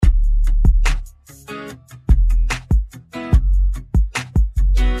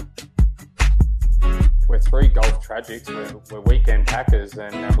tragics. We're weekend packers,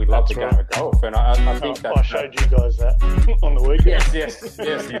 and we love the game of golf. And I think that I showed you guys that on the weekend. Yes,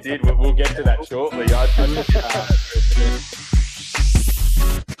 you did. We'll get to that shortly.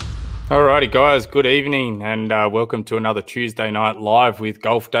 Alrighty, guys. Good evening, and welcome to another Tuesday night live with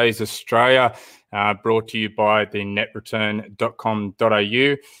Golf Days Australia, brought to you by the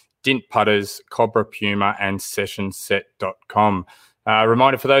netreturn.com.au, Dint Putters, Cobra Puma, and sessionset.com.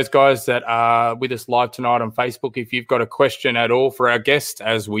 Reminder for those guys that are with us live tonight on Facebook, if you've got a question at all for our guest,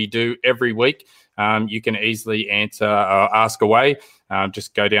 as we do every week, you can easily answer or ask away.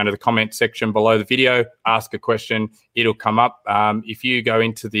 Just go down to the comment section below the video, ask a question, it'll come up. If you go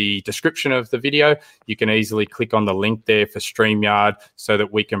into the description of the video, you can easily click on the link there for StreamYard so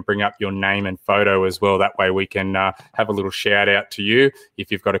that we can bring up your name and photo as well. That way we can have a little shout out to you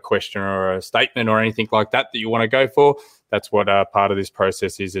if you've got a question or a statement or anything like that you want to go for. That's what part of this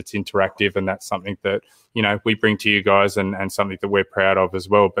process is. It's interactive, and that's something that, you know, we bring to you guys and something that we're proud of as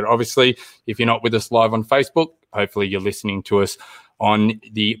well. But obviously, if you're not with us live on Facebook, hopefully you're listening to us on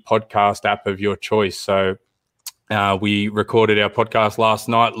the podcast app of your choice. So we recorded our podcast last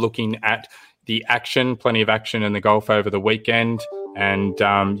night looking at the action, plenty of action in the golf over the weekend. And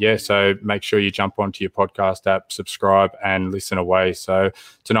so make sure you jump onto your podcast app, subscribe, and listen away. So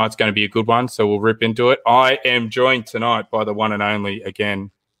tonight's going to be a good one. So we'll rip into it. I am joined tonight by the one and only, again,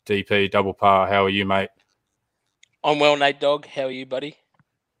 DP Double Par. How are you, mate? I'm well, Nate Dog. How are you, buddy?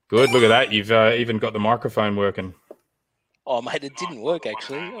 Good. Look at that. You've even got the microphone working. Oh, mate, it didn't work,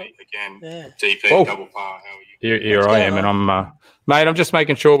 actually. Again, yeah. DP Double Par. How are you? Here I am, and I'm... mate, I'm just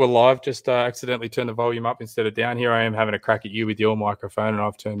making sure we're live. Just accidentally turned the volume up instead of down. Here I am having a crack at you with your microphone, and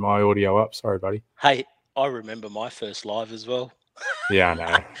I've turned my audio up. Sorry, buddy. Hey, I remember my first live as well.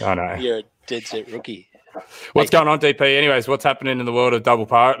 Yeah, I know. You're a dead set rookie. What's going on, DP? Anyways, what's happening in the world of Double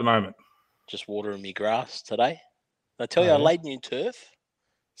Par at the moment? Just watering me grass today. I tell you, I laid new turf.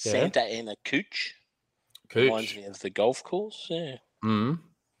 Yeah. Santa Ana Cooch. Reminds me of the golf course. Yeah. Mm.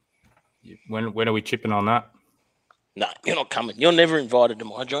 When are we chipping on that? No, you're not coming. You're never invited to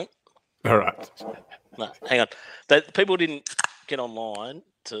my joint. All right. No, hang on. People didn't get online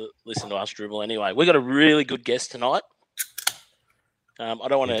to listen to us dribble anyway. We've got a really good guest tonight. I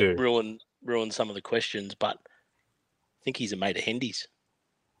don't want to ruin some of the questions, but I think he's a mate of Hendy's.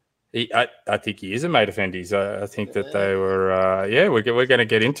 I think he is a mate of Hendy's. I think that they were. We're going to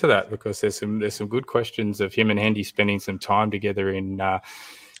get into that because there's some good questions of him and Hendy spending some time together in a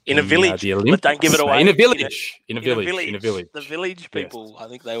village. But don't give it away. In a village. The village people, yes. I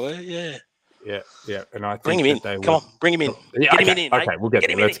think they were. Yeah. Yeah. And I think bring him in. Come on, bring him in. Yeah, get him in. Okay, we'll get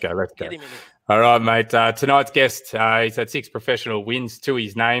him. Let's go. Get him in. All right, mate. Tonight's guest, he's had 6 professional wins to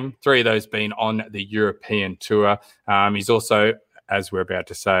his name. 3 of those being on the European Tour. He's also, as we're about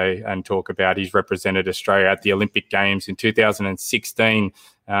to say and talk about, he's represented Australia at the Olympic Games in 2016.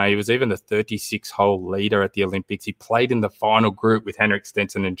 He was even the 36-hole leader at the Olympics. He played in the final group with Henrik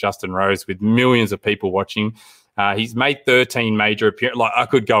Stenson and Justin Rose with millions of people watching. He's made 13 major appearances. Like, I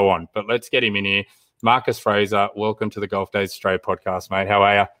could go on, but let's get him in here. Marcus Fraser, welcome to the Golf Days Australia podcast, mate. How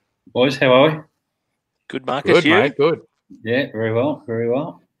are you? Boys, how are we? Good, Marcus. Good, mate. Good. Yeah, very well. Very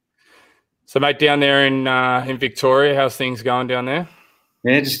well. So, mate, down there in Victoria, how's things going down there?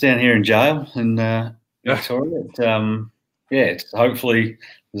 Yeah, just down here in jail in Victoria. It's hopefully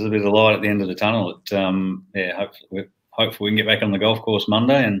there's a bit of light at the end of the tunnel. Hopefully we can get back on the golf course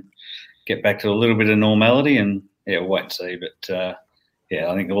Monday and get back to a little bit of normality. And we'll wait and see. But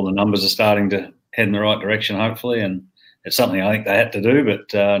I think all the numbers are starting to head in the right direction. Hopefully, and it's something I think they had to do.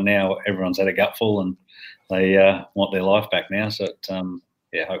 But now everyone's had a gutful and they want their life back now. So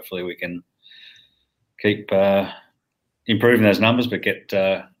hopefully we can keep improving those numbers, but get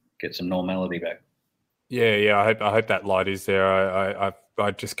some normality back. Yeah. I hope that light is there.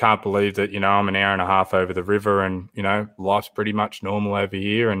 I just can't believe that, I'm an hour and a half over the river and, life's pretty much normal over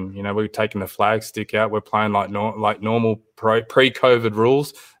here. And, we're taking the flag stick out. We're playing like normal pre-COVID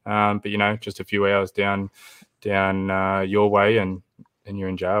rules. But, just a few hours down your way and you're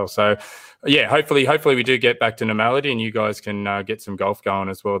in jail. So, hopefully we do get back to normality and you guys can get some golf going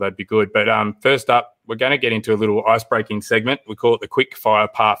as well. That'd be good. But first up, we're going to get into a little ice-breaking segment. We call it the Quick Fire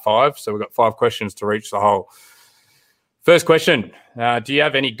Part 5. So we've got 5 questions to reach the hole. First question, do you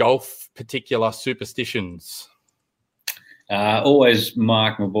have any golf particular superstitions? Always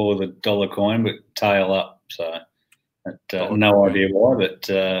mark my ball with a dollar coin, but tail up. So no idea why, but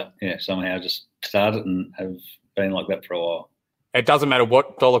somehow just started and have been like that for a while. It doesn't matter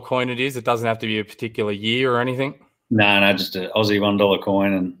what dollar coin it is. It doesn't have to be a particular year or anything. No, just an Aussie $1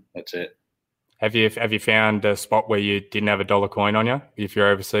 coin, and that's it. Have you found a spot where you didn't have $1 coin on you if you're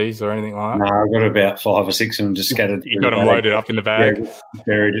overseas or anything like that? No, I've got about 5 or 6 of them just scattered. You got them loaded up in the bag? Yeah,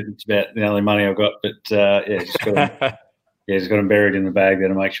 buried it. It's about the only money I've got. But, just got them buried in the bag there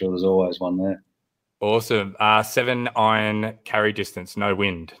to make sure there's always one there. Awesome. 7-iron carry distance, no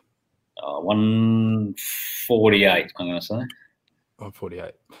wind. 148, I'm going to say.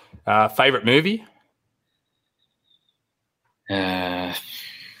 148. Favourite movie? Jeez.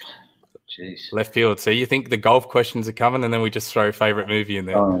 Left field. So you think the golf questions are coming, and then we just throw favourite movie in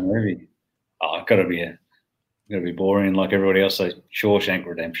there? Oh, movie. It's got to be boring like everybody else. So Shawshank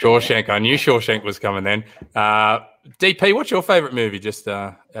Redemption. Shawshank. I knew Shawshank was coming then. DP, what's your favourite movie? Just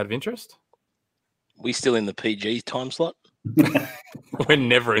out of interest. We still in the PG time slot? We're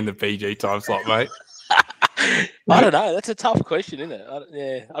never in the PG time slot, mate. I don't know. That's a tough question, isn't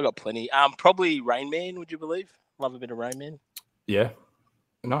it? I got plenty. Probably Rain Man. Would you believe? Love a bit of Rain Man. Yeah,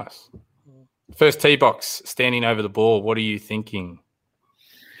 nice. First tee box, standing over the ball. What are you thinking?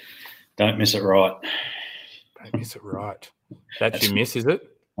 Don't miss it right. Don't miss it right. That's your miss, is it?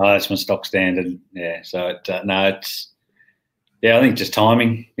 Oh, that's my stock standard. Yeah. So I think just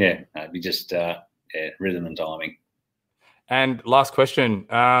timing. Yeah, it'd be just rhythm and timing. And last question: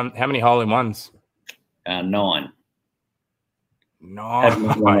 how many hole-in-ones? 9. 9. Have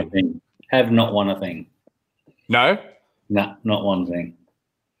not won a thing. Have not won a thing. No? No, not one thing.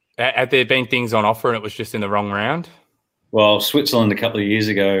 Had there been things on offer and it was just in the wrong round? Well, Switzerland a couple of years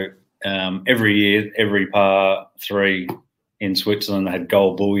ago, every year, every par 3 in Switzerland had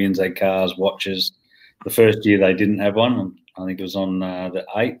gold bullions, they had cars, watches. The first year they didn't have one. I think it was on the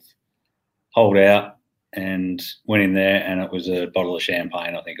 8th. Holed out and went in there, and it was a bottle of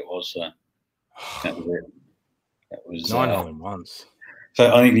champagne, I think it was. So that was it. That was 9 hole-in-ones.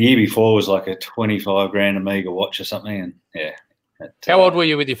 So I think the year before was like a 25 grand Omega watch or something, and yeah. How old were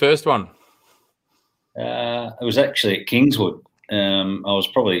you with your first one? It was actually at Kingswood. I was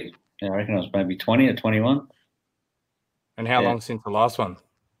probably, I reckon I was maybe 20 or 21. And how long since the last one?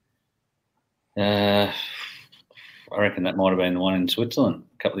 I reckon that might have been the one in Switzerland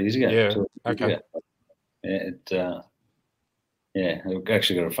a couple of years ago. Yeah. Okay. I've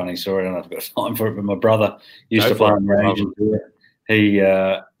actually got a funny story. I don't know if I've got time for it, but my brother used to play on the Asian Tour. He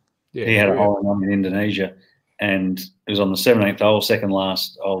had a hole-in-one in Indonesia, and it was on the 17th hole, second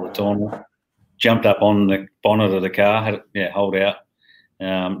last hole of the tournament. Jumped up on the bonnet of the car, had it, hold out.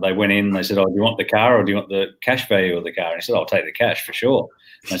 They went in. They said, "Oh, do you want the car or do you want the cash value of the car?" And he said, "I'll take the cash for sure."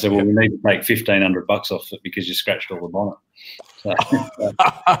 And I said, "Well, we need to take $1,500 off it because you scratched all the bonnet." So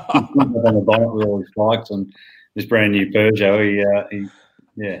on the bonnet with all his spikes and this brand new Peugeot, he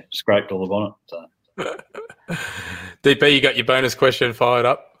scraped all the bonnet. So. DP, you got your bonus question fired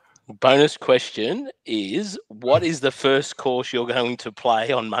up? Bonus question is, what is the first course you're going to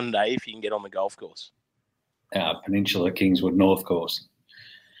play on Monday if you can get on the golf course? Peninsula Kingswood North course.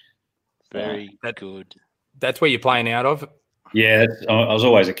 Very good. That's where you're playing out of? Yeah, I was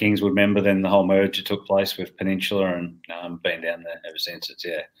always a Kingswood member. Then the whole merger took place with Peninsula, and been down there ever since.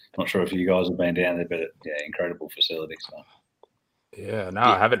 Not sure if you guys have been down there, but incredible facility. So. Yeah, no,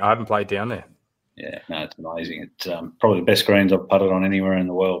 I haven't played down there. Yeah, no, it's amazing. It's probably the best greens I've putted on anywhere in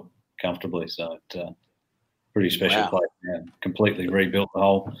the world comfortably. So it's pretty special place. Yeah, completely rebuilt the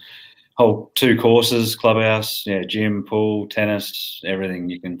whole 2 courses, clubhouse, gym, pool, tennis, everything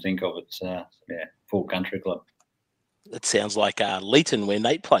you can think of. It's full country club. That sounds like Leeton where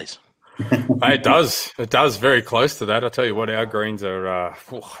Nate plays. It does. It does. Very close to that. I'll tell you what, our greens are,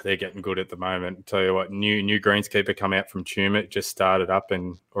 they're getting good at the moment. I'll tell you what, new greenskeeper come out from Tumut, just started up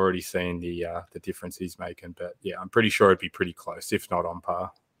and already seeing the difference he's making. But, yeah, I'm pretty sure it'd be pretty close, if not on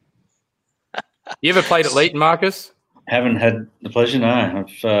par. You ever played at Leeton, Marcus? Haven't had the pleasure, no.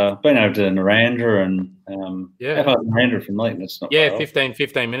 I've been over to Narandra and how far is Narandra from Leeton? It's not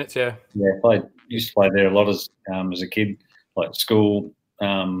 15 minutes, yeah. Yeah, used to play there a lot as a kid, like school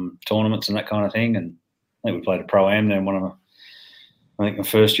tournaments and that kind of thing. And I think we played a Pro-Am there in my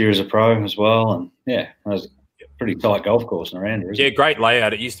first year as a pro as well. And it was a pretty tight golf course in Narandra, isn't it? Great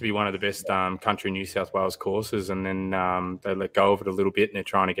layout. It used to be one of the best country New South Wales courses, and then they let go of it a little bit, and they're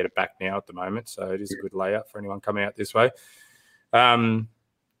trying to get it back now at the moment. So it is a good layout for anyone coming out this way.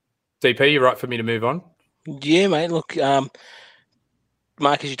 DP, you right for me to move on? Yeah, mate. Look,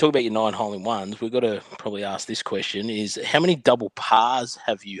 Marcus, you talk about your 9 hole-in-ones. We've got to probably ask this question: is how many double pars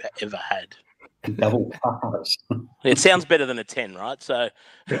have you ever had? Double pars. It sounds better than a 10, right? So,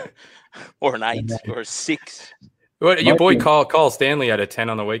 or an 8 or a 6. Well, your boy Kyle Stanley had a 10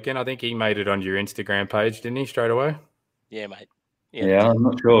 on the weekend. I think he made it onto your Instagram page, didn't he? Straight away. Yeah, mate. Yeah, I'm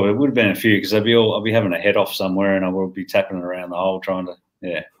not sure. It would have been a few because I'll be having a head off somewhere, and I will be tapping it around the hole trying to.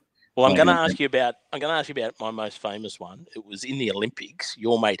 Yeah. Well, I'm going to ask you about my most famous one. It was in the Olympics.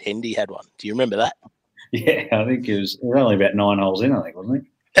 Your mate Hendy had one. Do you remember that? Yeah, I think it was only about 9 holes in, I think, wasn't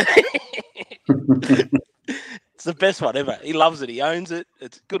it? It's the best one ever. He loves it. He owns it.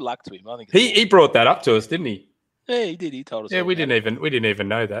 It's good luck to him. I think he brought that up to us, didn't he? Yeah, he did. He told us. Yeah, we didn't even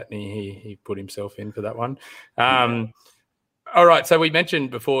know that. And he put himself in for that one. All right. So we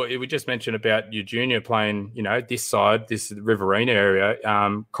just mentioned about your junior playing, this side, this Riverina area,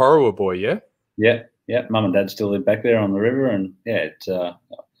 Corowa boy, yeah? Yeah. Mum and Dad still live back there on the river. And I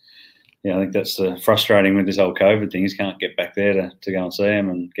think that's frustrating with this whole COVID thing. You can't get back there to go and see them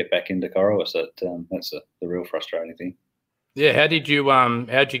and get back into Corowa. So that's the real frustrating thing. Yeah. How'd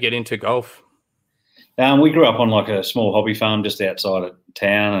you get into golf? We grew up on like a small hobby farm just outside of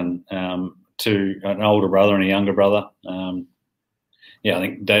town, and an older brother and a younger brother. I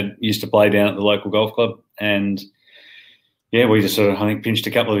think Dad used to play down at the local golf club, and we just sort of, I think, pinched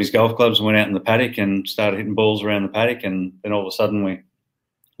a couple of his golf clubs and went out in the paddock and started hitting balls around the paddock, and then all of a sudden we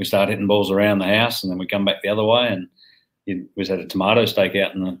started hitting balls around the house, and then we come back the other way, and we had a tomato stake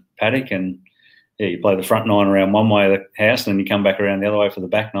out in the paddock, and you play the front nine around one way of the house, and then you come back around the other way for the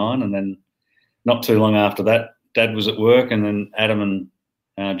back nine, and then not too long after that, Dad was at work, and then Adam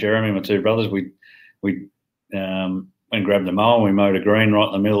and Jeremy, my two brothers, we went and grabbed a mower, and we mowed a green right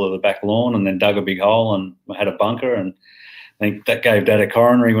in the middle of the back lawn, and then dug a big hole and had a bunker, and I think that gave Dad a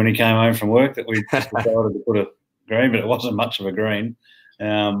coronary when he came home from work that we just decided to put a green, but it wasn't much of a green.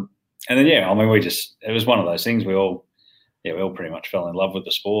 And then it was one of those things we all pretty much fell in love with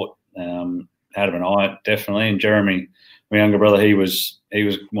the sport. Adam and I definitely, and Jeremy, my younger brother, he was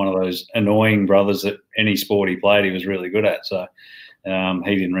one of those annoying brothers that any sport he played, he was really good at. So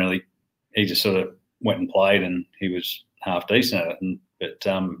he just sort of went and played, and he was half decent at it. But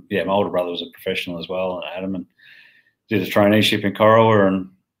my older brother was a professional as well, and Adam, and did a traineeship in Corowa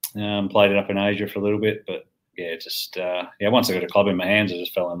and played it up in Asia for a little bit. But once I got a club in my hands, I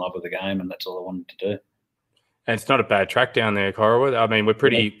just fell in love with the game, and that's all I wanted to do. And it's not a bad track down there, Corowa. I mean, we're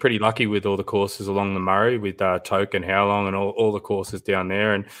pretty lucky with all the courses along the Murray, with Toke and Howlong and all the courses down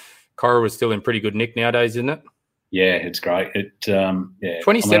there. And Corowa's still in pretty good nick nowadays, isn't it? Yeah, it's great.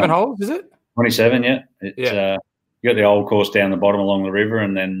 27 holes, is it? 27, yeah. You got the old course down the bottom along the river,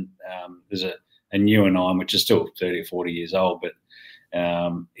 and then there's a newer nine, which is still 30 or 40 years old, but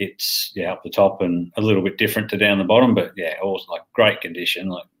it's up the top and a little bit different to down the bottom, but always like great condition.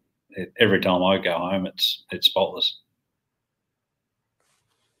 Like every time I go home, it's spotless.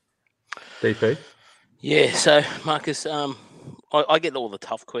 DP? Yeah, so Marcus, I get all the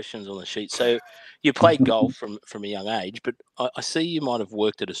tough questions on the sheet. So you played golf from a young age, but I see you might have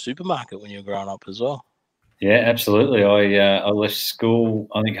worked at a supermarket when you were growing up as well. Yeah, absolutely. I left school,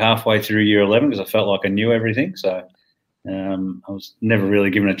 I think, halfway through year 11 because I felt like I knew everything. So I was never really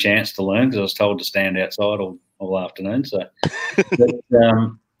given a chance to learn because I was told to stand outside all afternoon. So,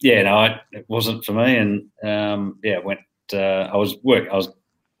 it wasn't for me. And I was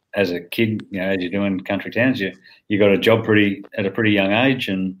as a kid, as you do in country towns, you got a job at a pretty young age,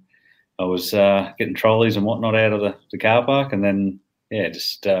 and I was getting trolleys and whatnot out of the car park, and then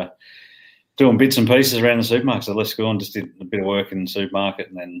just doing bits and pieces around the supermarket. So I left school and just did a bit of work in the supermarket,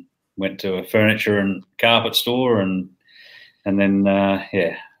 and then went to a furniture and carpet store, and then I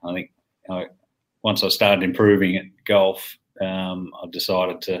think once I started improving at golf, I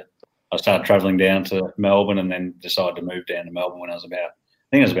started travelling down to Melbourne, and then decided to move down to Melbourne when I was about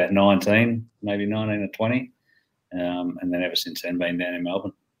 19, maybe 19 or 20, and then ever since then been down in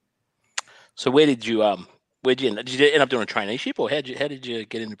Melbourne. So where'd you end up doing a traineeship, or how did you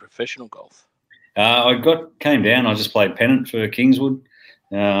get into professional golf? I came down. I just played pennant for Kingswood,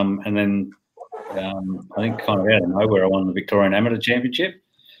 and then I think kind of out of nowhere I won the Victorian Amateur Championship,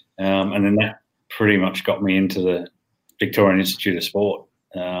 and then that pretty much got me into the Victorian Institute of Sport,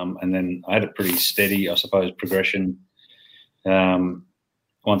 and then I had a pretty steady, I suppose, progression.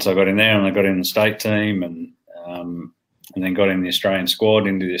 Once I got in there, and I got in the state team, and then got in the Australian squad,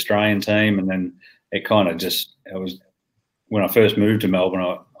 into the Australian team, and then it kind of just, when I first moved to Melbourne,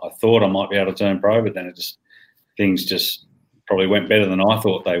 I thought I might be able to turn pro, but then things just probably went better than I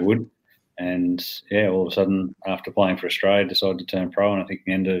thought they would. And all of a sudden, after playing for Australia, I decided to turn pro, and I think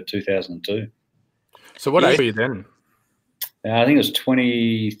the end of 2002. So what age were you then? I think it was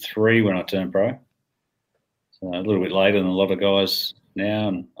 23 when I turned pro. So a little bit later than a lot of guys now.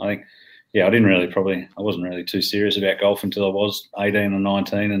 And I think, I wasn't really too serious about golf until I was 18 or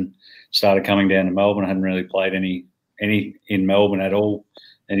 19 and started coming down to Melbourne. I hadn't really played any in Melbourne at all,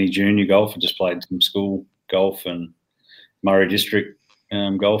 any junior golf. I just played some school golf and Murray District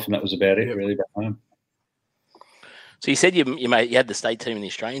golf, and that was about it, really, back home. So you said you had the state team and the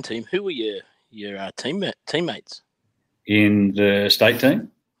Australian team. Who were your teammates? In the state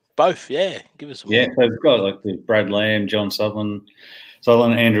team? Both, yeah. Give us some. Yeah, so we've got like Brad Lamb, John Sutherland,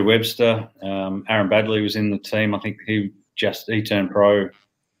 Andrew Webster, Aaron Badley was in the team. I think he turned pro.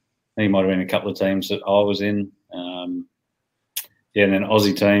 He might have been a couple of teams that I was in. And then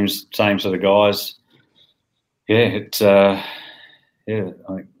Aussie teams, same sort of guys. I think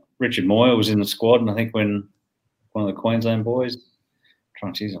Richard Moyer was in the squad, and I think when one of the Queensland boys,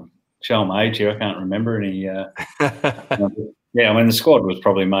 I'm showing my age here, I can't remember any. The squad was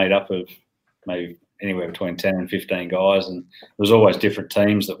probably made up of maybe anywhere between 10 and 15 guys, and there was always different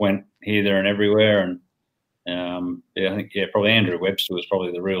teams that went here, there, and everywhere. And I think probably Andrew Webster was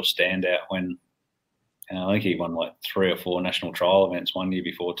probably the real standout when I think he won like 3 or 4 national trial events one year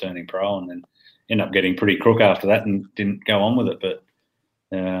before turning pro, and then ended up getting pretty crook after that and didn't go on with it. But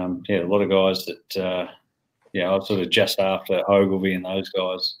a lot of guys that I was sort of just after Ogilvy and those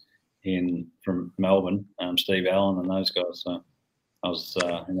guys from Melbourne, Steve Allen and those guys. So I was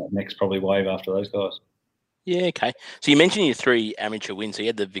in that next probably wave after those guys. Yeah, okay. So you mentioned your 3 amateur wins. So you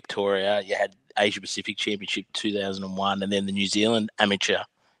had the Victoria, you had Asia Pacific Championship 2001, and then the New Zealand Amateur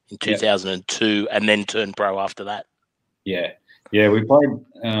in 2002, and then turned pro after that. Yeah, we played.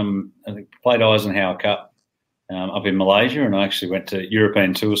 I think played Eisenhower Cup up in Malaysia, and I actually went to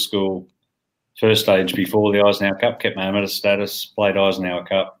European Tour School first stage before the Eisenhower Cup. Kept my amateur status, played Eisenhower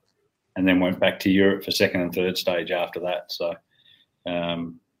Cup, and then went back to Europe for second and third stage after that. So,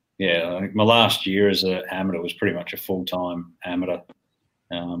 I think my last year as an amateur was pretty much a full-time amateur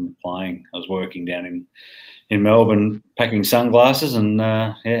playing. I was working down in Melbourne, packing sunglasses and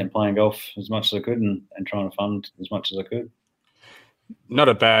playing golf as much as I could and trying to fund as much as I could. Not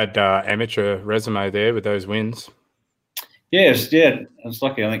a bad amateur resume there with those wins. I was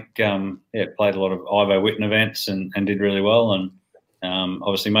lucky. I think played a lot of Ivo Witten events and did really well, and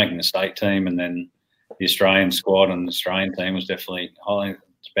obviously making the state team and then the Australian squad and the Australian team was definitely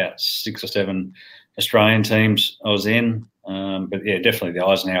it's about 6 or 7 Australian teams I was in, but definitely the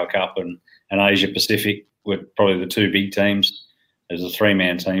Eisenhower Cup and Asia Pacific were probably the 2 big teams. There's a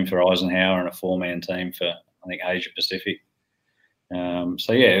 3-man team for Eisenhower and a 4-man team for I think Asia Pacific.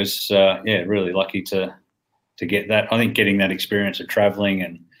 It was really lucky to get that. I think getting that experience of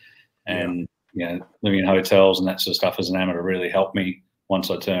travelling and living in hotels and that sort of stuff as an amateur really helped me once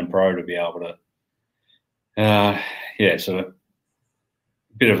I turned pro to be able to, sort of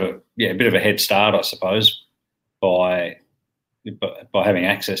bit of a head start, I suppose, by having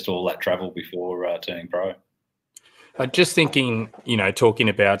access to all that travel before turning pro. Just thinking, talking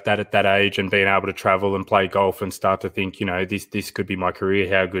about that at that age and being able to travel and play golf and start to think, this could be my career.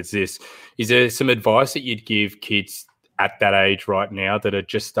 How good's this? Is there some advice that you'd give kids at that age right now that are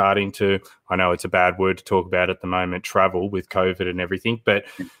just starting to, I know it's a bad word to talk about at the moment, travel with COVID and everything, but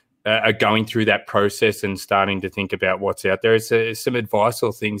are going through that process and starting to think about what's out there? Is there some advice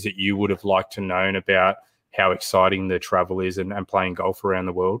or things that you would have liked to know about how exciting the travel is and playing golf around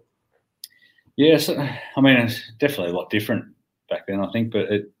the world? Yes, I mean, it's definitely a lot different back then, I think, but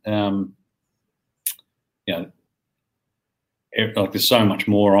there's so much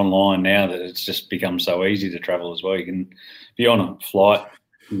more online now that it's just become so easy to travel as well. You can be on a flight,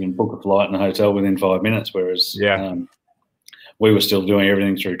 you can book a flight and a hotel within 5 minutes, whereas we were still doing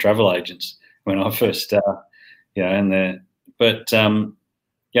everything through travel agents when I first, I think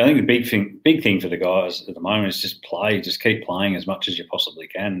the big thing for the guys at the moment is just play, just keep playing as much as you possibly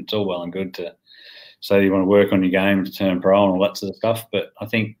can. It's all well and good to say you want to work on your game to turn pro and all that sort of stuff, but I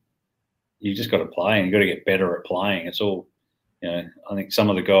think you just got to play and you got to get better at playing. It's all, I think some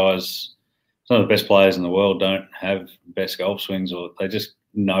of the best players in the world don't have best golf swings, or they just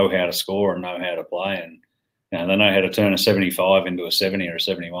know how to score and know how to play, and they know how to turn a 75 into a 70 or a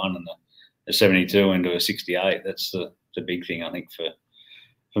 71 and a 72 into a 68. That's the big thing, I think, for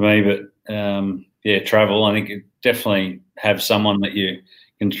me. But travel, I think you definitely have someone that you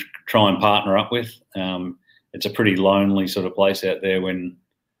can try and partner up with. It's a pretty lonely sort of place out there when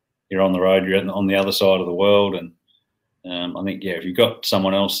you're on the road, you're on the other side of the world. And I think, if you've got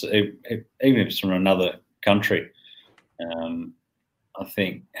someone else, even if it's from another country, I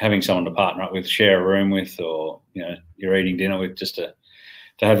think having someone to partner up with, share a room with, or, you're eating dinner with, just to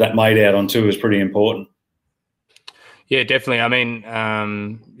have that mate out on tour is pretty important. Yeah, definitely. I mean,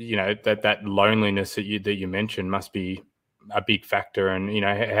 that loneliness that you mentioned must be a big factor. And,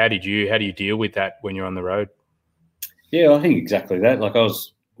 how do you deal with that when you're on the road? Yeah, I think exactly that. Like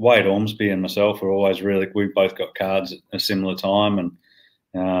Wade Ormsby and myself were always we both got cards at a similar time, and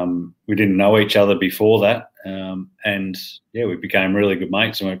we didn't know each other before that. We became really good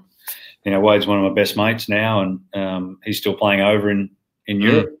mates, and we're Wade's one of my best mates now, and he's still playing over in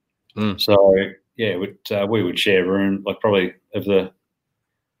Europe. So yeah, we would share room. Like probably I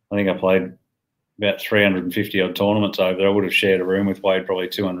think I played about 350 odd tournaments over there. I would have shared a room with Wade, probably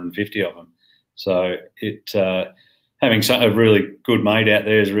 250 of them. So having a really good mate out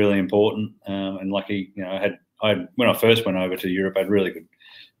there is really important. And lucky, I had when I first went over to Europe, I had a really good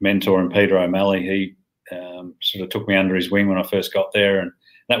mentor in Peter O'Malley. He sort of took me under his wing when I first got there, and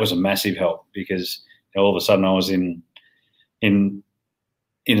that was a massive help because all of a sudden I was in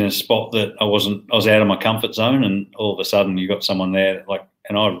a spot that I was out of my comfort zone, and all of a sudden you got someone there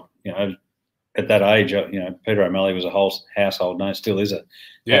and I at that age, Peter O'Malley was a whole household name, still is a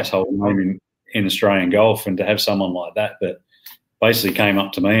household name in Australian golf, and to have someone like that basically came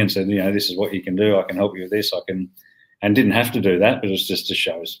up to me and said, this is what you can do. I can help you with this. And didn't have to do that, but it was just to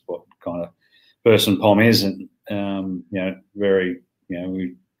show us what kind of person Pom is, and we've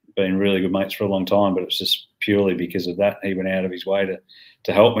been really good mates for a long time, but it was just purely because of that. He went out of his way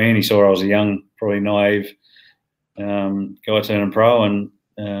to help me, and he saw I was a young, probably naive guy turning pro, and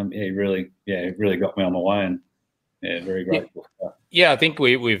he really got me on my way, and very grateful for that. Yeah, I think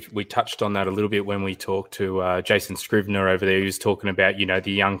we touched on that a little bit when we talked to Jason Scrivener over there. He was talking about,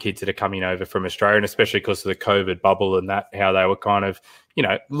 the young kids that are coming over from Australia, and especially because of the COVID bubble and that, how they were kind of,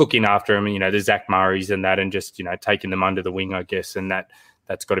 looking after them, the Zach Murrays and that, and just, taking them under the wing, I guess. And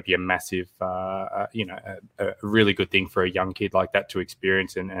that's got to be a massive, a really good thing for a young kid like that to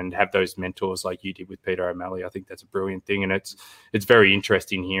experience and have those mentors like you did with Peter O'Malley. I think that's a brilliant thing. And it's very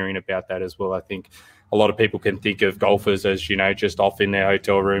interesting hearing about that as well. I think a lot of people can think of golfers as, just off in their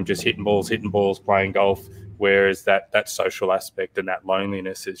hotel room, just hitting balls, playing golf, whereas that social aspect and that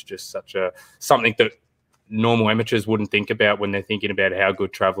loneliness is just something that normal amateurs wouldn't think about when they're thinking about how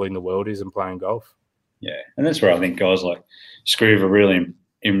good traveling the world is and playing golf. Yeah, and that's where I think guys like Scrive are really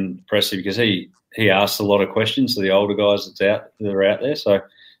impressive, because he asks a lot of questions to the older guys that are out there. So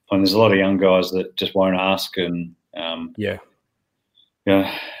there's a lot of young guys that just won't ask, and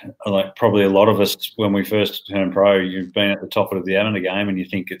like probably a lot of us when we first turned pro, you've been at the top of the amateur game and you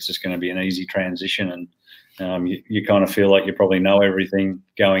think it's just going to be an easy transition, and you kind of feel like you probably know everything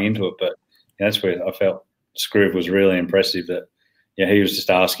going into it. But that's where I felt Scrive was really impressive, that he was just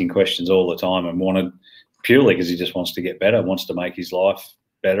asking questions all the time and wanted, purely because he just wants to get better, wants to make his life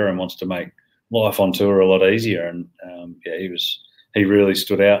better, and wants to make life on tour a lot easier. And he really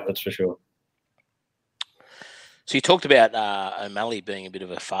stood out, that's for sure. So you talked about O'Malley being a bit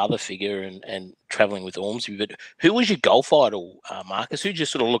of a father figure and travelling with Ormsby, but who was your golf idol, Marcus? Who did you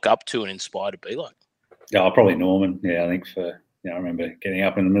sort of look up to and inspire to be like? Yeah, probably Norman. Yeah, I think I remember getting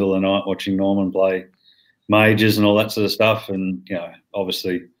up in the middle of the night watching Norman play majors and all that sort of stuff. And,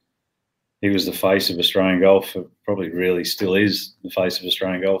 obviously he was the face of Australian golf, probably really still is the face of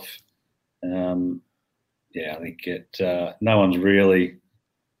Australian golf. I think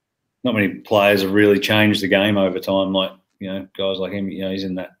not many players have really changed the game over time, like, guys like him. He's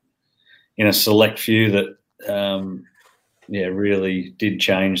in a select few that, really did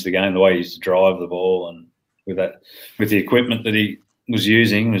change the game. The way he used to drive the ball, and with the equipment that he was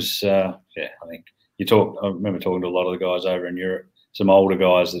using was, I think I remember talking to a lot of the guys over in Europe, some older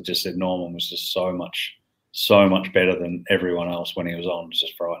guys that just said Norman was just so much better than everyone else when he was on. It was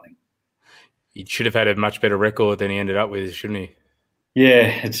just frightening. He should have had a much better record than he ended up with, shouldn't he? Yeah,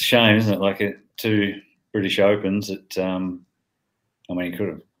 it's a shame, isn't it? Like 2 British Opens, he could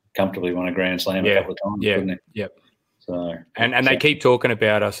have comfortably won a Grand Slam a couple of times, couldn't he? Yep. So, and they keep talking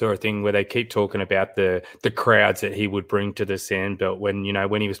about, I saw a thing where they keep talking about the crowds that he would bring to the Sandbelt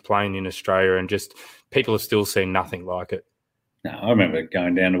when he was playing in Australia, and just people have still seen nothing like it. No, I remember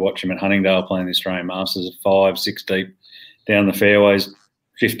going down to watch him at Huntingdale playing the Australian Masters, 5, 6 deep down the fairways,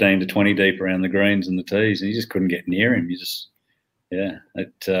 15 to 20 deep around the greens and the tees, and you just couldn't get near him.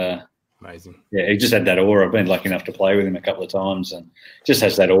 Amazing. Yeah, he just had that aura. I've been lucky enough to play with him a couple of times, and just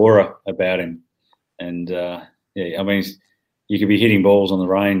has that aura about him. And you could be hitting balls on the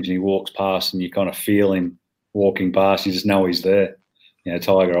range and he walks past and you kind of feel him walking past. You just know he's there.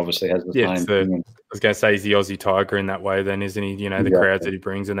 Tiger obviously has the same thing. I was going to say he's the Aussie Tiger in that way then, isn't he? The crowds that he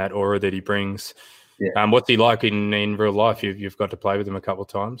brings and that aura that he brings. Yeah. What's he like in real life? You've got to play with him a couple of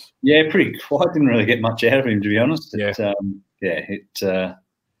times. Yeah, pretty quiet. Didn't really get much out of him, to be honest. I played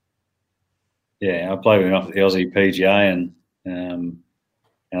with him up at the Aussie PGA and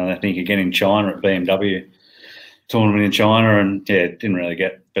I think again in China at BMW tournament in China, and didn't really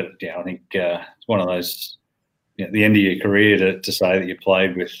get. But I think it's one of those. The end of your career to say that you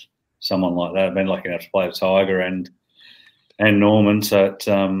played with someone like that. I've been lucky enough to play with Tiger and Norman, so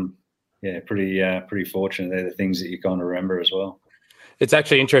it's pretty fortunate. They're the things that you kind of remember as well. It's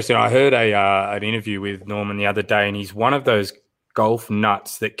actually interesting. I heard an interview with Norman the other day, and he's one of those golf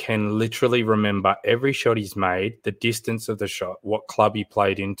nuts that can literally remember every shot he's made, the distance of the shot, what club he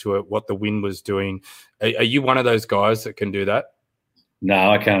played into it, what the wind was doing. Are you one of those guys that can do that? No,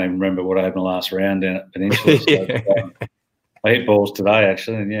 I can't even remember what I had in the last round down at Peninsula. So, I hit balls today,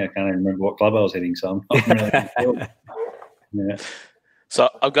 actually, and I can't even remember what club I was hitting, so I'm not really sure. Yeah. So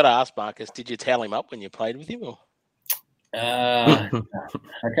I've got to ask Marcus, did you towel him up when you played with him? Or? I can't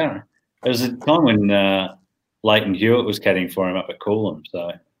remember. There was a time when Leighton Hewitt was caddying for him up at Coolum, so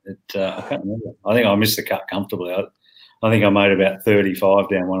I can't remember. I think I missed the cut comfortably. I think I made about 35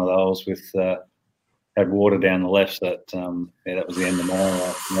 down one of the holes with had water down the left. So that was the end of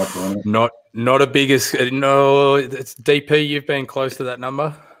my not a biggest. No, it's DP. You've been close to that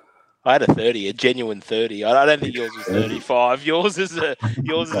number. I had a 30, a genuine 30. I don't think yours was 35. Yours is an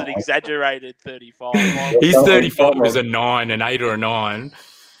exaggerated 35. His 35 was a 9, an 8 or a 9.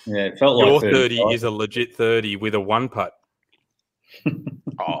 Yeah, it felt like your 30 is a legit 30 with a 1 putt.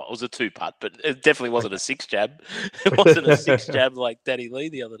 Oh, it was a 2 putt, but it definitely wasn't a 6 jab. It wasn't a 6 jab like Danny Lee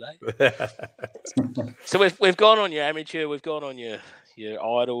the other day. So we've gone on your amateur, we've gone on your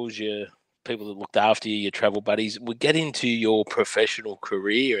idols, your people that looked after you, your travel buddies. We get into your professional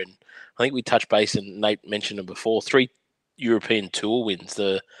career, and I think we touched base, and Nate mentioned them before. 3 European Tour wins,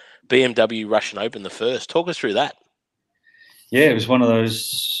 the BMW Russian Open, the first. Talk us through that. Yeah, it was one of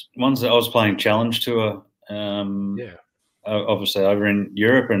those ones that I was playing Challenge Tour. Obviously over in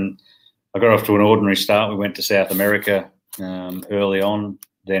Europe, and I got off to an ordinary start. We went to South America early on,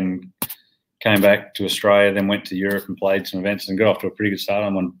 then came back to Australia, then went to Europe and played some events and got off to a pretty good start. I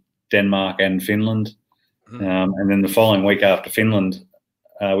won Denmark and Finland. And then the following week after Finland,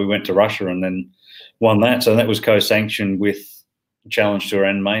 we went to Russia and then won that. So that was co-sanctioned with Challenge Tour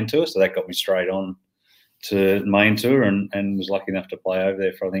and Main Tour. So that got me straight on to Main Tour and was lucky enough to play over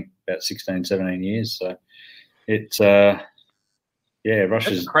there for, I think, about 16, 17 years. So it's,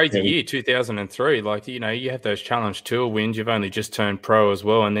 Russia's That's a crazy year, 2003. Like, you have those Challenge Tour wins. You've only just turned pro as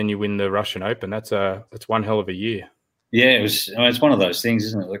well, and then you win the Russian Open. That's one hell of a year. Yeah, it's one of those things,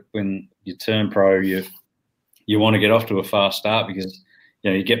 isn't it? Like when you turn pro, you want to get off to a fast start because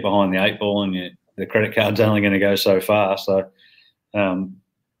you get behind the 8 ball and the credit card's only going to go so far. So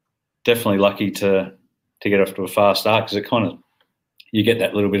definitely lucky to get off to a fast start because it kind of you get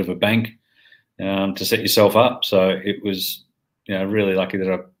that little bit of a bank to set yourself up. So it was really lucky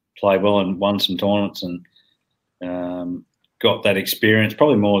that I played well and won some tournaments and got that experience.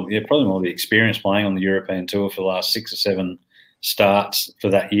 Probably more the experience playing on the European Tour for the last 6 or 7 starts for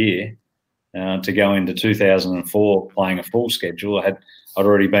that year. To go into 2004 playing a full schedule, I'd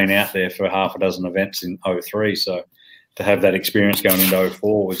already been out there for half a dozen events in 2003. So to have that experience going into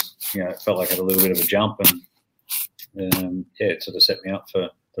 2004 was, it felt like I had a little bit of a jump, and it sort of set me up for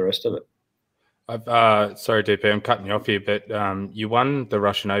the rest of it. Sorry, DP, I'm cutting you off here, but you won the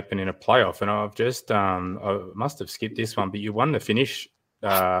Russian Open in a playoff, and I've just I must have skipped this one, but you won the Finnish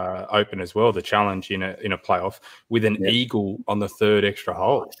Open as well, the Challenge in a playoff with an eagle on the 3rd extra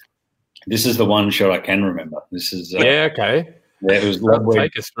hole. This is the one shot I can remember. This is okay. Yeah, it was lob wedge.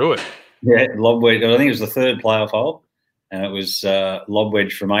 Take us through it. Yeah, lob wedge. I think it was the 3rd playoff hole, and it was lob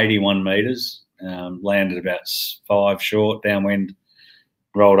wedge from 81 metres. Landed about 5 short, downwind,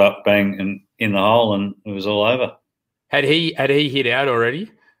 rolled up, bang, and in the hole, and it was all over. Had he hit out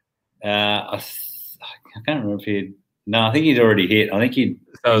already? I can't remember if he'd. No, I think he'd already hit. I think he'd.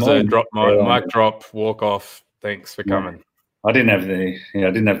 That was a drop, mic drop, walk off. Thanks for coming. I didn't have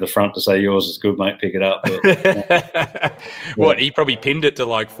the front to say yours is good, mate. Pick it up. But, what he probably pinned it to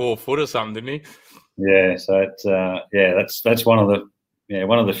like 4 foot or something, didn't he? Yeah. So it's that's one of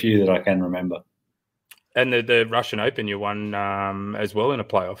the few that I can remember. And the Russian Open you won as well in a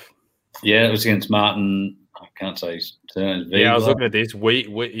playoff. Yeah, it was against Martin. I can't say his surname. Yeah, I was looking at this. Like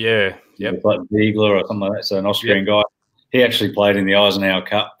Wiegler or something like that. So an Austrian guy. He actually played in the Eisenhower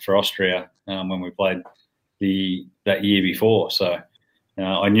Cup for Austria when we played that year before. So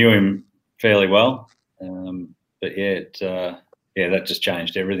I knew him fairly well. But that just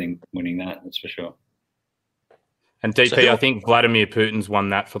changed everything. Winning that's for sure. And DP, I think Vladimir Putin's won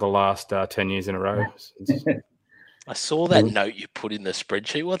that for the last 10 years in a row. I saw that note you put in the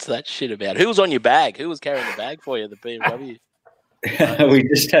spreadsheet. What's that shit about? Who was on your bag? Who was carrying the bag for you, the BMW? We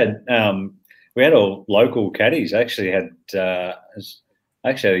just had we had all local caddies. I actually had a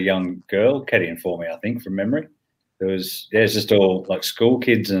young girl caddying for me, I think, from memory. It's just all like school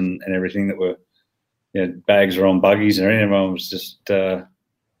kids and everything that were, bags were on buggies and everyone was just, I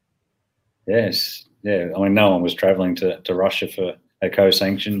mean, no one was travelling to Russia for a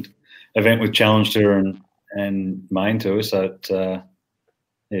co-sanctioned event with Challenge Tour and Main Tour. So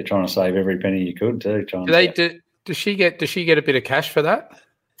trying to save every penny you could too. Does she get a bit of cash for that?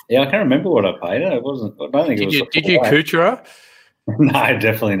 Yeah, I can't remember what I paid her. It wasn't. I don't think it was. Did you cooch her? No,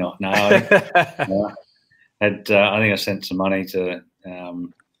 definitely not. No, I think I sent some money to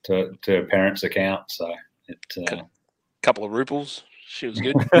her parents' account. So a couple of ruples. She was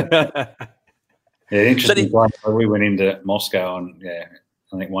good. Yeah, interesting. We went into Moscow and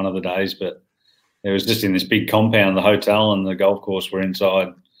I think one of the days, but it was just in this big compound, the hotel and the golf course were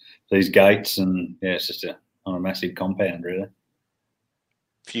inside these gates, and it's just on a massive compound, really. A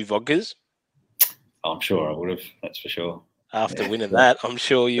few vodkas? I'm sure I would have, that's for sure. After winning that, I'm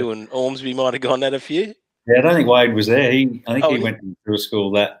sure you and Ormsby might have gone at a few. Yeah, I don't think Wade was there. He went to tour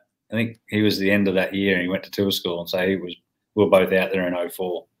school I think he was the end of that year, and he went to tour school, and so we were both out there in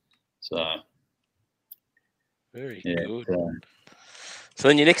 2004. So very good. So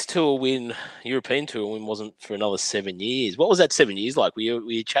then your next European tour win, wasn't for another 7 years. What was that 7 years like? Were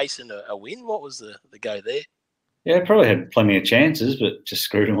you chasing a win? What was the go there? Yeah, I probably had plenty of chances, but just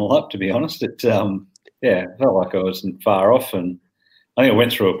screwed them all up, to be honest. It felt like I wasn't far off, and I think I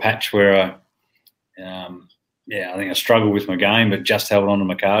went through a patch where I think I struggled with my game, but just held on to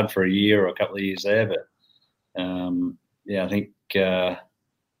my card for a year or a couple of years there. But I think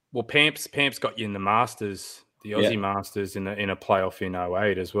Pamps got you in the Masters. The Aussie Masters in a playoff in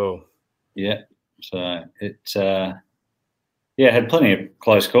 2008 as well. Yeah. So it had plenty of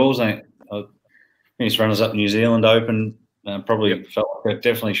close calls. I finished runners-up New Zealand Open. Probably felt like I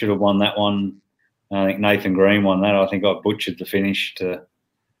definitely should have won that one. I think Nathan Green won that. I think I butchered the finish to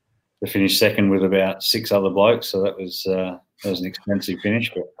finish second with about 6 other blokes. So that was an expensive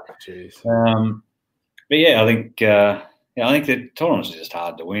finish. But I think the tournaments are just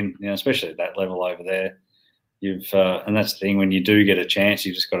hard to win, especially at that level over there. And that's the thing, when you do get a chance,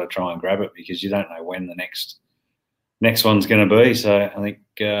 you just got to try and grab it, because you don't know when the next one's going to be. So I think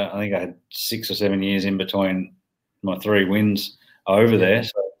I had 6 or 7 years in between my 3 wins over there.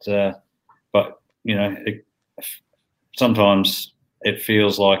 So sometimes it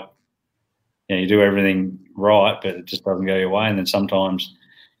feels like you do everything right, but it just doesn't go your way, and then sometimes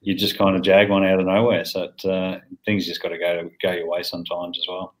you just kind of jag one out of nowhere. So things just got to go your way sometimes as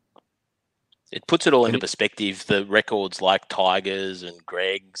well. It puts it all into perspective, the records like Tigers and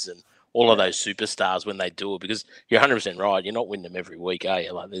Greg's and all of those superstars when they do it, because you're 100% right. You're not winning them every week, are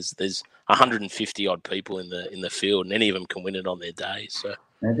you? Like there's 150 odd people in the field, and any of them can win it on their day. So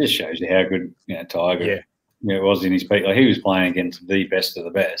it just shows you how good Tiger was in his peak. Like, he was playing against the best of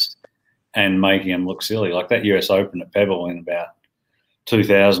the best and making them look silly. Like that US Open at Pebble in about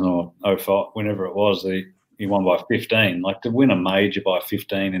 2000 or 05, whenever it was, he won by 15. Like, to win a major by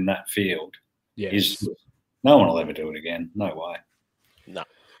 15 in that field. Yes. No one will ever do it again. No way. No.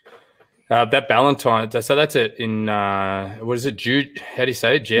 That Ballantyne, so that's it in, what is it, how do you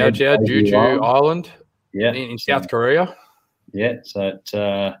say it? Jeju Island? Yeah. In South Korea? Yeah. So,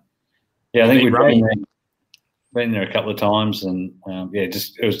 I think we've been there a couple of times, and, it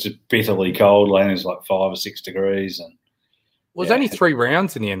was just bitterly cold. Like, it was like 5 or 6 degrees. And it was only 3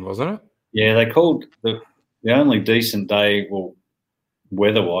 rounds in the end, wasn't it? Yeah, they called the only decent day,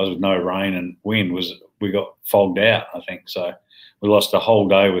 weather-wise, with no rain and wind, was we got fogged out, I think. So we lost a whole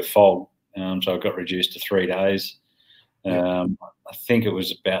day with fog. So it got reduced to 3 days. I think it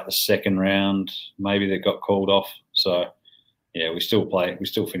was about the second round maybe that got called off. So, we still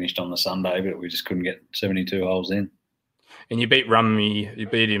finished on the Sunday, but we just couldn't get 72 holes in. And you beat Rummy, you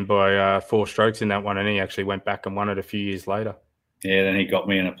beat him by 4 strokes in that one, and he actually went back and won it a few years later. Yeah, then he got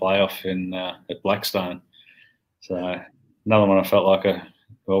me in a playoff at Blackstone. So another one I felt like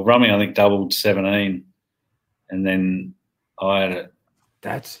Rummy, I think, doubled 17, and then I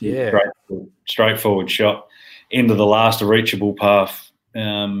had straightforward shot into the last reachable par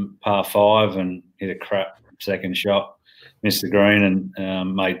 5, and hit a crap second shot, missed the green,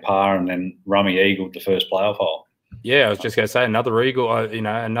 and made par, and then Rummy eagled the first playoff hole. Yeah, I was just going to say another eagle,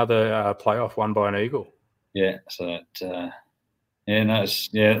 another playoff won by an eagle. Yeah, so I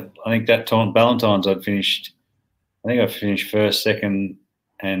think that time Ballantyne's I finished first, second,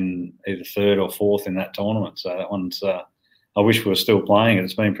 and either third or fourth in that tournament. So that one's I wish we were still playing it.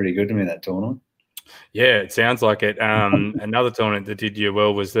 It's been pretty good to me, that tournament. Yeah, it sounds like it. Another tournament that did you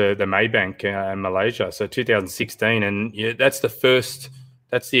well was the Maybank in Malaysia. So 2016, and that's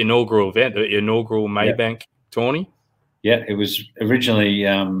the inaugural event, the inaugural Maybank tourney. Yeah, it was originally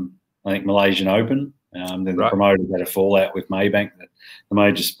I think Malaysian Open. Then the promoters had a fallout with Maybank, the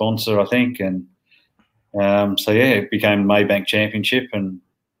major sponsor, I think, and it became Maybank Championship, and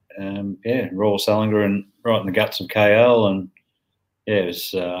Royal Salinger, and right in the guts of KL, and it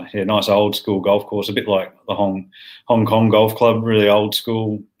was nice old school golf course, a bit like the Hong Kong Golf Club, really old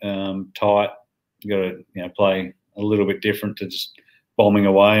school, tight. You got to play a little bit different to just bombing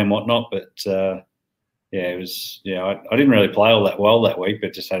away and whatnot. But it was I didn't really play all that well that week,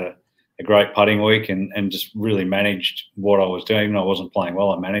 but just had a great putting week and just really managed what I was doing. Even though I wasn't playing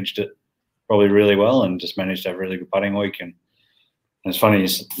well, I managed it probably really well and just managed to have a really good putting week. And it's funny,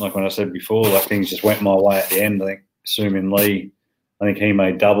 like when I said before, like things just went my way at the end. I think Soo-Min Lee, I think he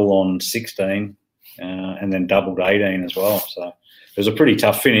made double on 16 and then doubled 18 as well. So it was a pretty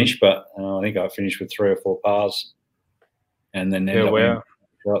tough finish, but I think I finished with 3 or 4 pars. And then and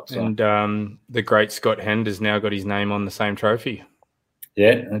the great Scott Hend has now got his name on the same trophy.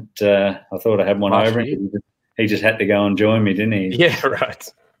 Yeah, I thought I had one over him. He just had to go and join me, didn't he? Yeah, right.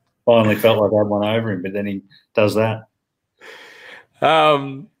 Finally felt like I had one over him, but then he does that.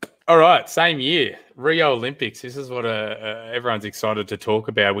 All right, same year, Rio Olympics. This is what everyone's excited to talk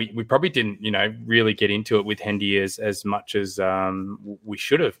about. We probably didn't, really get into it with Hendy as much as we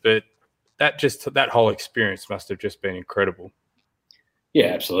should have, but that whole experience must have just been incredible. Yeah,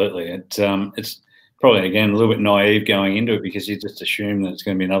 absolutely. It's probably, again, a little bit naive going into it because you just assume that it's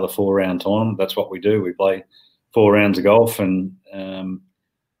going to be another 4-round tournament. That's what we do. We play 4 rounds of golf and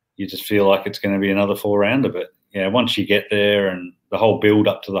you just feel like it's going to be another 4-rounder. But, once you get there and the whole build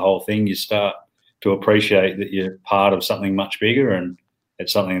up to the whole thing, you start to appreciate that you're part of something much bigger and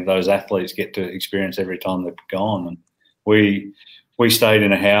it's something that those athletes get to experience every time they've gone. And we stayed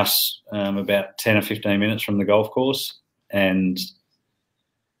in a house about 10 or 15 minutes from the golf course and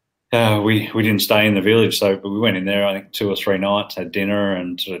we didn't stay in the village, but we went in there, I think 2 or 3 nights, had dinner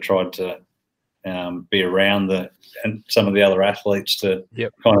and sort of tried to be around and some of the other athletes to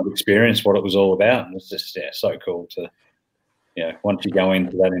kind of experience what it was all about. And it's just so cool to, once you go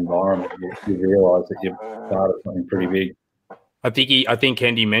into that environment, you realise that you're part of something pretty big. I think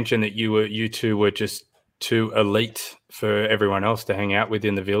Hendy mentioned that you two were just too elite for everyone else to hang out with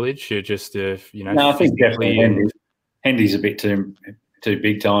in the village. You're just, No, I think definitely Hendy's a bit too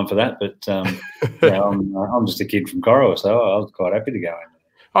big time for that, but I'm just a kid from Corowa, so I was quite happy to go in.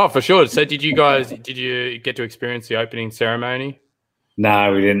 Oh, for sure. So did you get to experience the opening ceremony?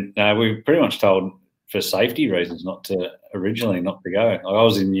 No, we didn't. No, we were pretty much told for safety reasons not to go. Like I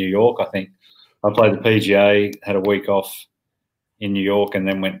was in New York, I think. I played the PGA, had a week off in New York and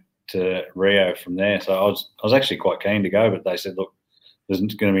then went to Rio from there. So I was actually quite keen to go, but they said, look, there's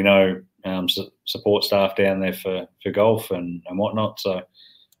going to be no support staff down there for golf and whatnot. So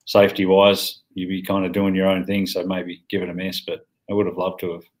safety-wise, you'd be kind of doing your own thing, so maybe give it a miss. But I would have loved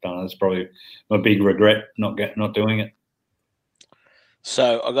to have done it. It's probably my big regret not doing it.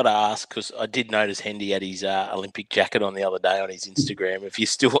 So I got to ask, because I did notice Hendy had his Olympic jacket on the other day on his Instagram. If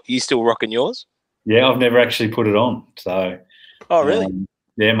you still rocking yours? Yeah, I've never actually put it on. So. Oh, really?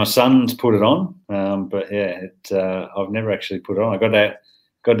 Yeah, my son's put it on, but I've never actually put it on. I got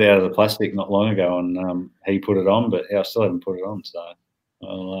it out of the plastic not long ago, and he put it on, but I still haven't put it on. So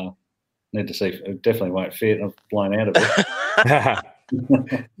I'll need to see. It definitely won't fit. I've blown out of it.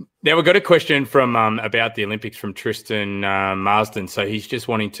 Now we've got a question from about the Olympics from Tristan Marsden. So he's just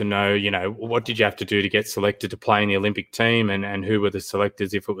wanting to know, what did you have to do to get selected to play in the Olympic team, and who were the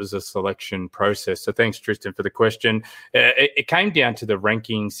selectors if it was a selection process? So thanks, Tristan, for the question. It came down to the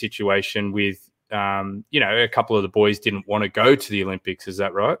ranking situation with, a couple of the boys didn't want to go to the Olympics. Is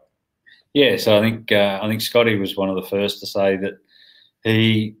that right? Yeah. So I think Scotty was one of the first to say that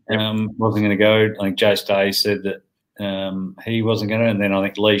he wasn't going to go. I think Jace Day said that he wasn't going to, and then I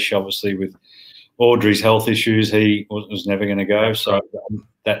think Leash, obviously with Audrey's health issues, he was never going to go. So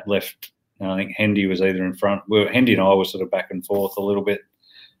that left. I think Hendy was either in front. Well, Hendy and I were sort of back and forth a little bit.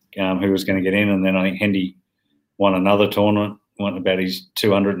 Who was going to get in, and then I think Hendy won another tournament, won about his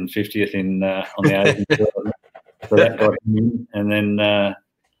 250th on the Asian tour, so that got him in, and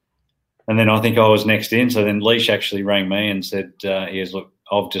then I think I was next in. So then Leash actually rang me and said, "Yes, look,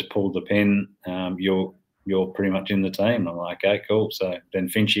 I've just pulled the pin. You're pretty much in the team." And I'm like, "Okay, cool." So then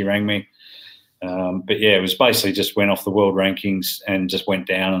Finchy rang me. But yeah, it was basically just went off the world rankings and just went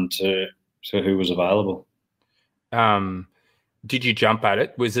down to who was available. Did you jump at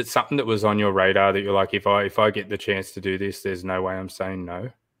it? Was it something that was on your radar that you're like, if I get the chance to do this, there's no way I'm saying no?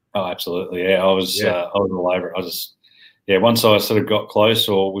 Oh, absolutely. Yeah, I was all over it. Once I sort of got close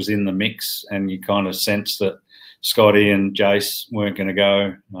or was in the mix, and you kind of sensed that Scotty and Jace weren't going to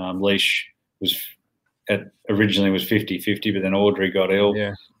go. Leash originally was 50-50, but then Audrey got ill.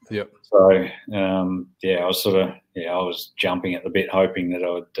 Yeah. Yep. So I was I was jumping at the bit, hoping that I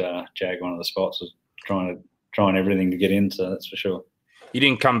would jag one of the spots. I was trying everything to get in. So that's for sure. You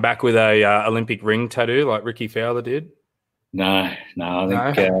didn't come back with a Olympic ring tattoo like Ricky Fowler did? No,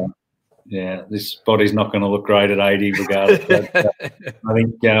 I think this body's not going to look great at 80 regardless. But, I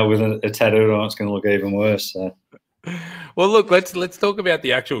think with a tattoo on, it's going to look even worse. So. Well, look, let's talk about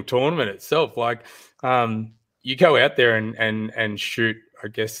the actual tournament itself. Like, you go out there and shoot, I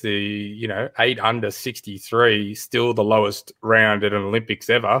guess, the 8 under 63, still the lowest round at an Olympics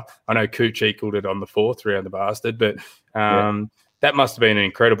ever. I know Cooch equaled it on the 4th round, the bastard, but that must have been an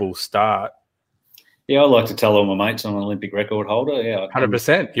incredible start. Yeah, I like to tell all my mates I'm an Olympic record holder. Yeah,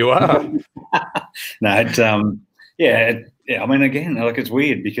 100%. You are. No, I mean, again, like, it's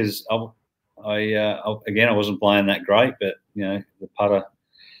weird because I wasn't playing that great, but the putter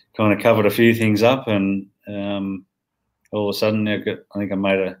kind of covered a few things up, and all of a sudden, I think I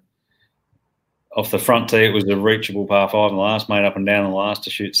made off the front tee. It was a reachable par 5 in the last, made up and down in the last to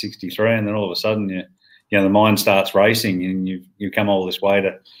shoot 63, and then all of a sudden, the mind starts racing, and you come all this way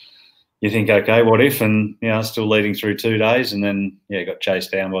to. You think, okay, what if? And still leading through 2 days, and then got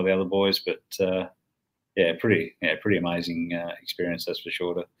chased down by the other boys. But pretty amazing experience, that's for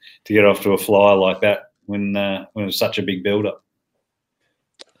sure. To get off to a flyer like that when it was such a big build up.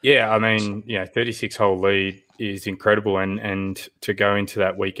 Yeah, I mean, 36-hole lead is incredible, and to go into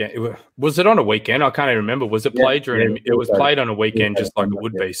that weekend, was it on a weekend? I can't even remember. Was it played during? It was played on a weekend, just like it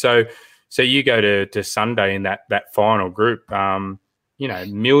would be. So you go to Sunday in that final group.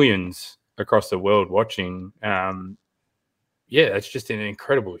 Millions across the world watching. It's just an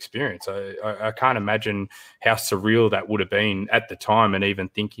incredible experience. I can't imagine how surreal that would have been at the time, and even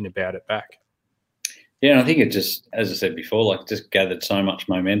thinking about it back. Yeah, and I think it just, as I said before, just gathered so much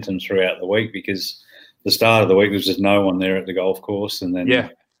momentum throughout the week, because the start of the week there was just no one there at the golf course, and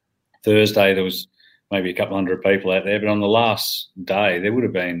then Thursday there was maybe a couple hundred people out there, but on the last day there would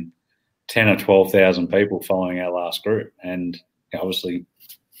have been 10 or 12,000 people following our last group, and obviously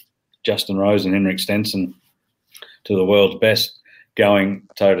Justin Rose and Henrik Stenson, to the world's best, going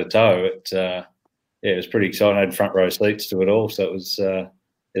toe to toe. It was pretty exciting. I had front row seats to it all, so it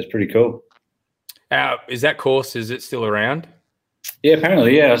was pretty cool. Is that course? Is it still around? Yeah,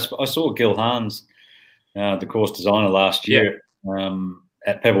 apparently. Yeah, I saw Gil Hans, the course designer, last year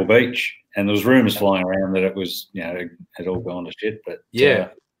at Pebble Beach, and there was rumours flying around that it was it had all gone to shit. But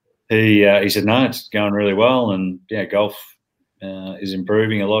he said no, it's going really well, and golf is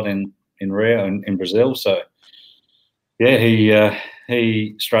improving a lot in Rio and in Brazil. So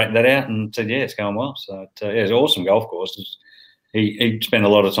he straightened that out and said it's going well. So it's an awesome golf course. He spent a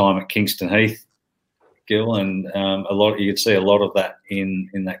lot of time at Kingston Heath, Gil, and you could see a lot of that in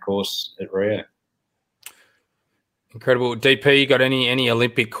that course at Rio. Incredible. DP, you got any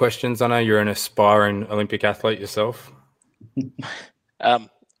Olympic questions? I know you're an aspiring Olympic athlete yourself.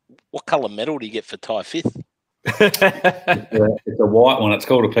 What colour medal do you get for tie 5th? It's a white one. It's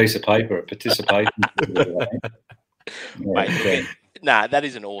called a piece of paper, a participation. Mate, that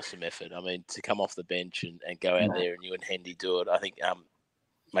is an awesome effort. I mean, to come off the bench and go out there, and you and Hendy do it, I think,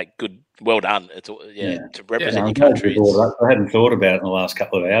 mate, good, well done. It's to represent your country. I hadn't thought about it in the last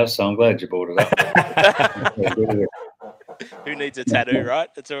couple of hours, so I'm glad you brought it up. Who needs a tattoo, right?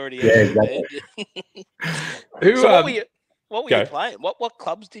 It's already exactly. What were you playing? What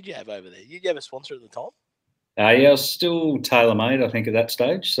clubs did you have over there? Did you have a sponsor at the time? I was still TaylorMade, I think, at that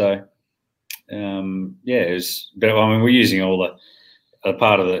stage. So, it was. But I mean, we're using all the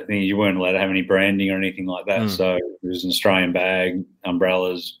part of the thing. You weren't allowed to have any branding or anything like that. So it was an Australian bag,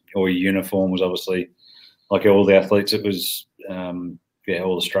 umbrellas, or your uniform was obviously like all the athletes. It was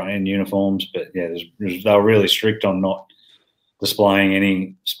all Australian uniforms. But they were really strict on not displaying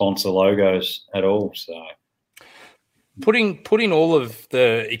any sponsor logos at all. So, putting all of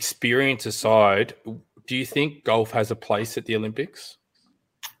the experience aside, do you think golf has a place at the Olympics?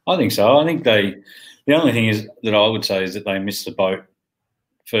 I think so. I think the only thing is that I would say is that they missed the boat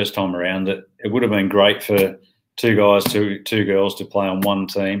first time around. That it would have been great for two guys, two girls to play on one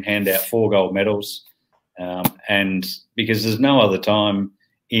team, hand out 4 gold medals, and because there's no other time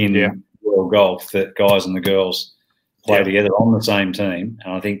in world golf that guys and the girls play together on the same team,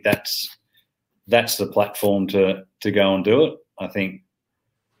 and I think that's the platform to go and do it. I think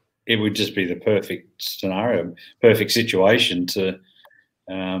it would just be the perfect scenario, perfect situation to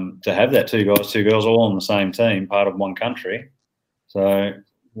have that 2 guys, 2 girls all on the same team, part of one country. So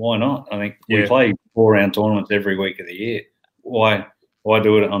why not? I think we play 4-round tournaments every week of the year. Why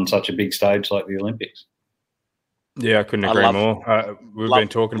do it on such a big stage like the Olympics? Yeah, I couldn't agree more. We've been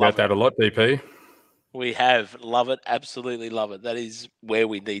talking about that a lot, DP. We have. Love it. Absolutely love it. That is where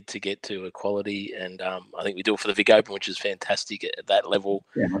we need to get to, equality. And I think we do it for the Vic Open, which is fantastic at that level.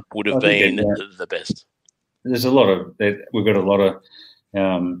 Would have been the best. We've got a lot of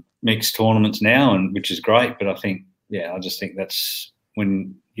mixed tournaments now, and which is great. But I think I just think that's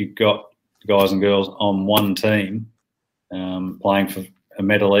when you've got guys and girls on one team playing for a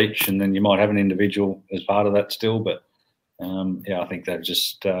medal each, and then you might have an individual as part of that still. But I think they've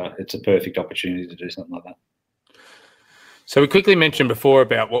just it's a perfect opportunity to do something like that. So we quickly mentioned before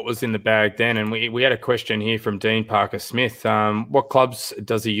about what was in the bag then, and we had a question here from Dean Parker Smith. What clubs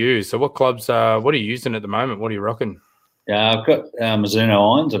does he use? So what clubs? What are you using at the moment? What are you rocking? Yeah, I've got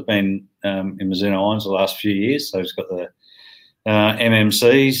Mizuno irons. I've been in Mizuno irons the last few years, so I've got the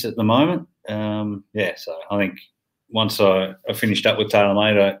MMCs at the moment. So I think once I finished up with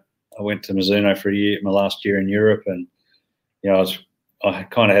TaylorMade, I went to Mizuno for a year, my last year in Europe, and I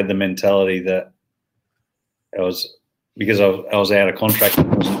kind of had the mentality that because I was out of contract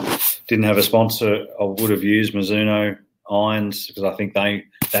and didn't have a sponsor, I would have used Mizuno irons because I think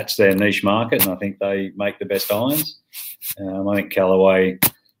that's their niche market, and I think they make the best irons. I think Callaway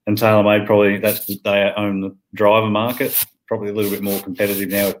and TaylorMade probably they own the driver market. Probably a little bit more competitive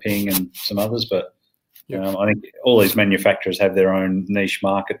now with Ping and some others, but I think all these manufacturers have their own niche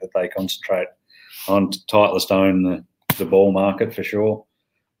market that they concentrate on. Titleist own the ball market for sure.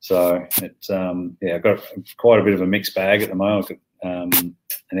 So it's I've got quite a bit of a mixed bag at the moment. I've got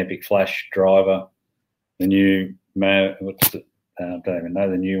an Epic Flash driver, the new I don't even know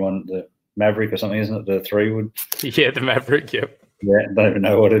the new one, the Maverick or something, isn't it? The 3-wood. Yeah, the Maverick. Yep. Yeah, I don't even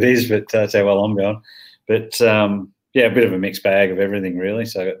know what it is, but that's how well I'm going. But a bit of a mixed bag of everything really.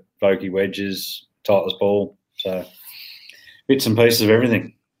 So I've got Vokey wedges, Titleist ball, so bits and pieces of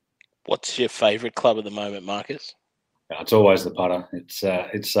everything. What's your favourite club at the moment, Marcus? It's always the putter. It's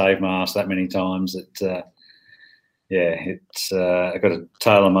saved my ass that many times that I've got a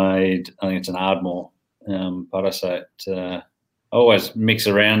TaylorMade. I think it's an Ardmore putter. So I always mix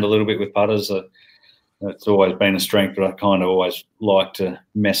around a little bit with putters. It's always been a strength, but I kind of always like to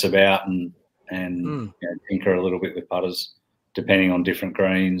mess about and tinker a little bit with putters, depending on different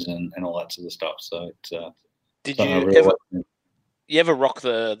greens and all that sort of stuff. So it's. Did you ever rock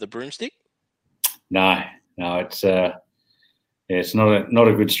the broomstick? No, it's not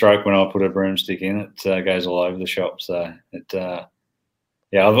a good stroke when I put a broomstick in. It goes all over the shop. So I've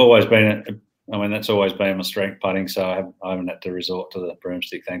always been. That's always been my strength, putting. So I haven't had to resort to the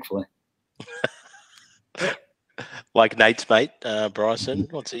broomstick, thankfully. Like Nate's mate, Bryson,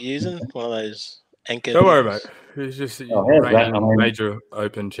 what's he using? One of those anchor. Don't worry, mate. He's just major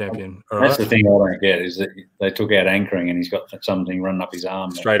open champion. All that's right. The thing I don't get is that they took out anchoring and he's got something running up his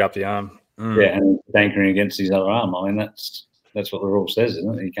arm. Straight up the arm. Yeah, and he's anchoring against his other arm. That's what the rule says,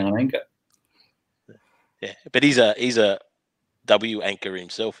 isn't it? He can't anchor. Yeah, but he's a W anchor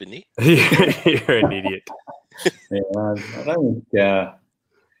himself, isn't he? You're an idiot. I don't think.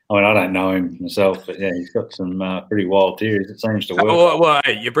 I don't know him myself, but he's got some pretty wild theories. It seems to work. Well,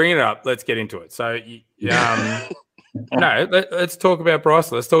 hey, you bring it up. Let's get into it. So, let's talk about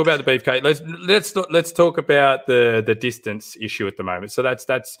Bryce. Let's talk about the beefcake. Let's talk about the distance issue at the moment. So that's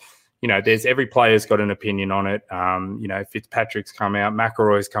there's every player's got an opinion on it. Fitzpatrick's come out,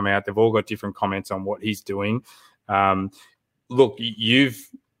 McIlroy's come out. They've all got different comments on what he's doing. Look,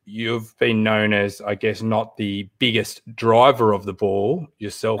 you've been known as, I guess, not the biggest driver of the ball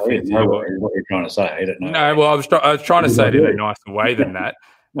yourself. I know what you're trying to say. I don't know. No, well, I was trying to say it in a nicer way than that.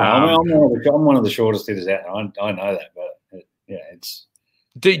 I'm one of the shortest hitters out there. I know that, but it's.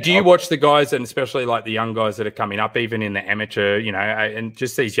 Do you watch the guys, and especially like the young guys that are coming up, even in the amateur, and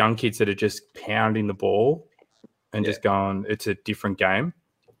just these young kids that are just pounding the ball and just going, it's a different game?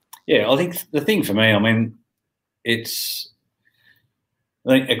 Yeah, I think the thing for me, I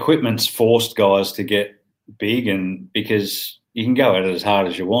think equipment's forced guys to get big, and because you can go at it as hard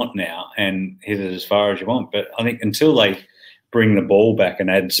as you want now and hit it as far as you want. But I think until they bring the ball back and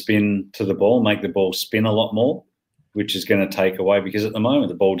add spin to the ball, make the ball spin a lot more, which is going to take away, because at the moment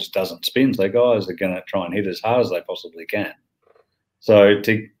the ball just doesn't spin. So guys are going to try and hit as hard as they possibly can. So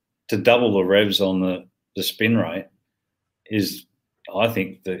to double the revs on the spin rate is, I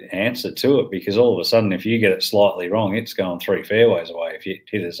think, the answer to it, because all of a sudden, if you get it slightly wrong, it's going 3 fairways away if you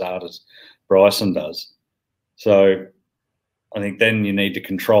hit as hard as Bryson does. So I think then you need to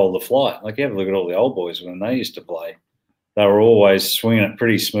control the flight. Like, you have a look at all the old boys when they used to play. They were always swinging it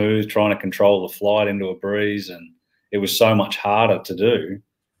pretty smooth, trying to control the flight into a breeze, and it was so much harder to do.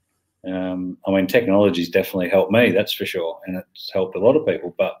 Technology's definitely helped me, that's for sure, and it's helped a lot of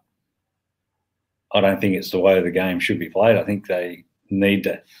people, but I don't think it's the way the game should be played. I think they need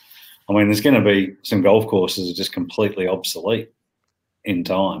to. There's going to be some golf courses that are just completely obsolete in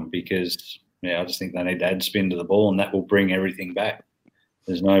time, because I just think they need to add spin to the ball, and that will bring everything back.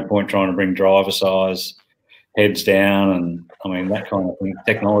 There's no point trying to bring driver size, heads down, and that kind of thing.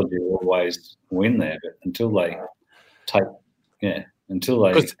 Technology will always win there, but until they until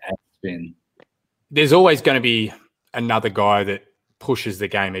they spin. There's always going to be another guy that pushes the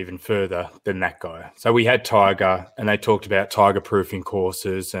game even further than that guy. So we had Tiger, and they talked about Tiger-proofing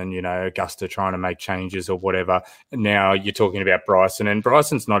courses and, Augusta trying to make changes or whatever. And now you're talking about Bryson, and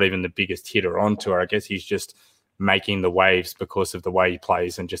Bryson's not even the biggest hitter on tour. I guess he's just making the waves because of the way he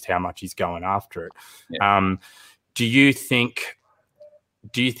plays and just how much he's going after it. Yeah. Do you think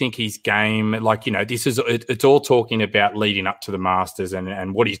his game, it's all talking about leading up to the Masters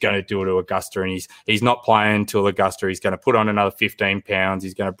and what he's going to do to Augusta, and he's not playing till Augusta. He's going to put on another 15 pounds.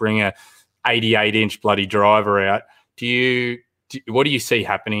 He's going to bring a 88-inch bloody driver out. What do you see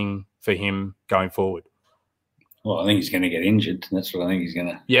happening for him going forward? Well, I think he's going to get injured. That's what I think he's going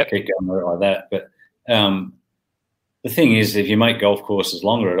to keep going like that. But the thing is, if you make golf courses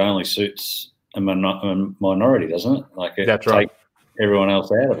longer, it only suits a minority, doesn't it? That's right. Everyone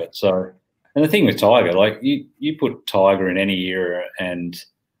else out of it. So, and the thing with Tiger, you put Tiger in any era and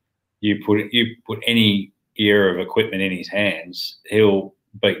you put any era of equipment in his hands, he'll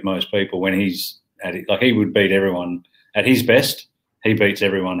beat most people when he's at it. He would beat everyone at his best. He beats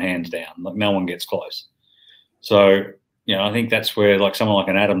everyone hands down. No one gets close. So, I think that's where someone like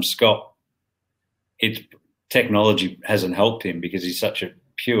an Adam Scott, technology hasn't helped him because he's such a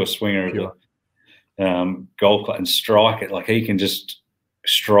pure swinger of the golf and strike it. He can just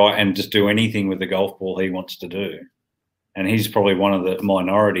strike and just do anything with the golf ball he wants to do. And he's probably one of the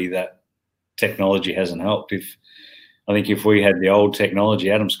minority that technology hasn't helped. I think if we had the old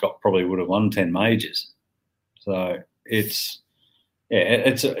technology, Adam Scott probably would have won 10 majors. So it's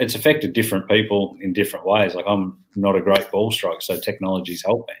affected different people in different ways. I'm not a great ball striker, so technology's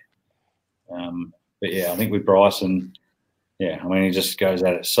helped me. But I think with Bryson, he just goes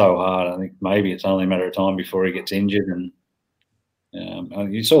at it so hard. I think maybe it's only a matter of time before he gets injured. And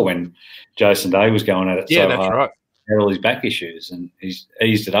you saw when Jason Day was going at it so hard, right. He had all his back issues, and he's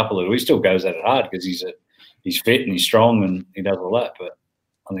eased it up a little. He still goes at it hard because he's fit and he's strong and he does all that. But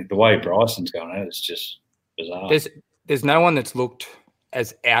I think the way Bryson's going at it is just bizarre. There's no one that's looked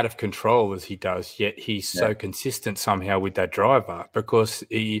as out of control as he does, yet he's so consistent somehow with that driver, because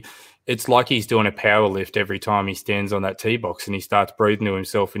it's like he's doing a power lift every time he stands on that tee box and he starts breathing to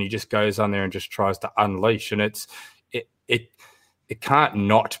himself and he just goes on there and just tries to unleash. And it can't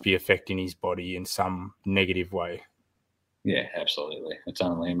not be affecting his body in some negative way. Yeah, absolutely. It's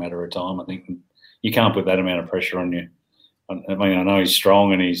only a matter of time. I think you can't put that amount of pressure on you. I know he's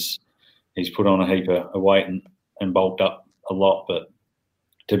strong and he's put on a heap of weight and bulked up a lot, but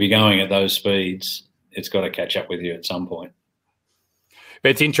to be going at those speeds, it's got to catch up with you at some point. But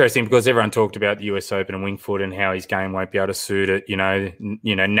it's interesting because everyone talked about the US Open and Winged Foot and how his game won't be able to suit it,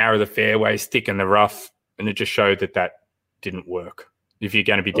 narrow the fairway, stick in the rough, and it just showed that didn't work. If you're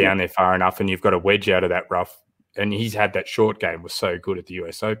going to be down there far enough and you've got a wedge out of that rough, and he's had that short game was so good at the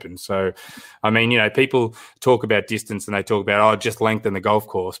US Open. So, people talk about distance and they talk about, just lengthen the golf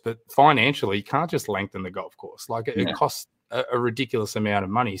course, but financially you can't just lengthen the golf course. It costs a ridiculous amount of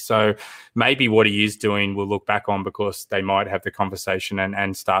money. So maybe what he is doing we'll look back on, because they might have the conversation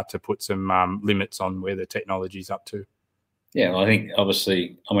and start to put some limits on where the technology's up to. Yeah, well, I think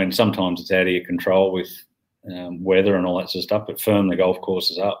obviously, sometimes it's out of your control with weather and all that sort of stuff, but firm the golf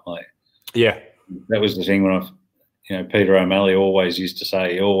courses up. That was the thing when Peter O'Malley always used to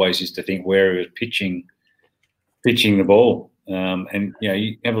say, he always used to think where he was pitching the ball. And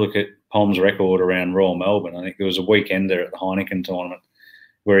you have a look at Pom's record around Royal Melbourne. I think there was a weekender at the Heineken tournament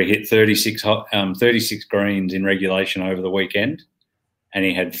where he hit 36 greens in regulation over the weekend, and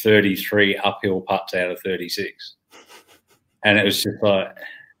he had 33 uphill putts out of 36. And it was just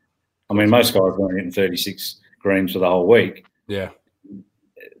most guys weren't hitting 36 greens for the whole week. Yeah.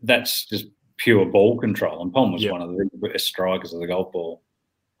 That's just pure ball control. And Pom was one of the best strikers of the golf ball.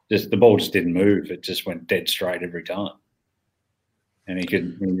 The ball just didn't move. It just went dead straight every time. And he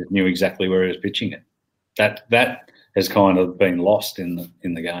just knew exactly where he was pitching it. That has kind of been lost in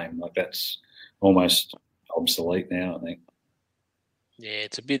the game. That's almost obsolete now, I think. Yeah,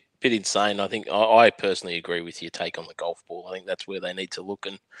 it's a bit insane. I think I personally agree with your take on the golf ball. I think that's where they need to look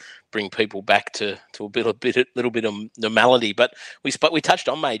and bring people back to a little bit of normality. But we touched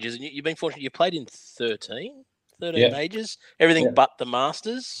on majors, and you've been fortunate. You played in 13 majors, everything but the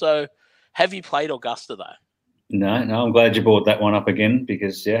Masters. So have you played Augusta though? No, I'm glad you brought that one up again,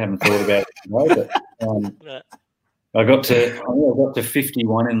 because I haven't thought about it. But, I got to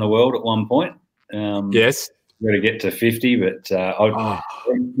 51 in the world at one point. Yes. Got to get to 50, but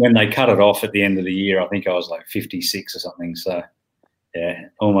when they cut it off at the end of the year, I think I was 56 or something. So,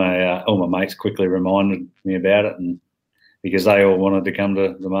 all my mates quickly reminded me about it, and because they all wanted to come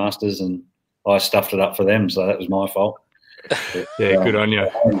to the Masters, and I stuffed it up for them, so that was my fault. But, good on you.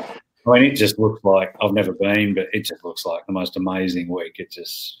 I mean, it just looks like, I've never been, but it just looks like the most amazing week.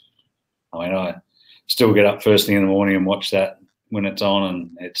 I still get up first thing in the morning and watch that when it's on,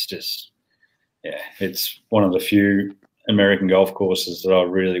 and it's just, it's one of the few American golf courses that I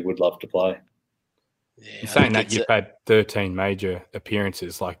really would love to play. Yeah, saying that you've had 13 major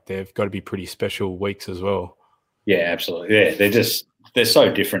appearances, like they've got to be pretty special weeks as well. Yeah, absolutely. Yeah, they're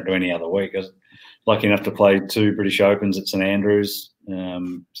so different to any other week. I was lucky enough to play 2 British Opens at St Andrews. I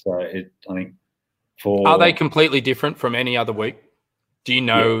think Are they completely different from any other week? Do you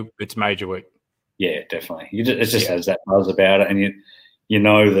know it's major week? Yeah, definitely. It just has that buzz about it, and you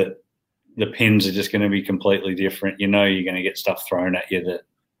know that the pins are just going to be completely different. You know you're going to get stuff thrown at you that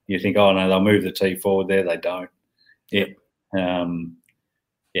you think, oh no, they'll move the tee forward there. They don't.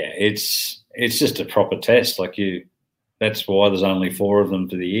 It's just a proper test. That's why there's only 4 of them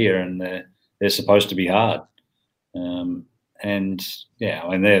for the year, and they're supposed to be hard.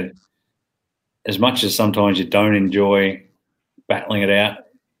 They're, as much as sometimes you don't enjoy battling it out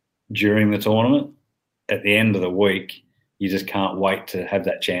during the tournament, at the end of the week, you just can't wait to have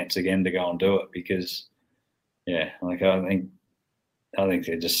that chance again to go and do it because, I think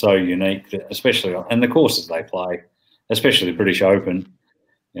they're just so unique, that especially and the courses they play, especially the British Open.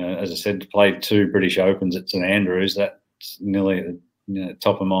 As I said, to play 2 British Opens at St Andrews, that's nearly at the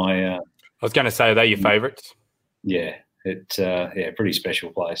top of my. I was going to say, are they your favourites? Yeah, it's pretty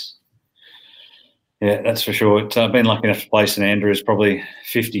special place. Yeah, that's for sure. I've been lucky enough to play St Andrews probably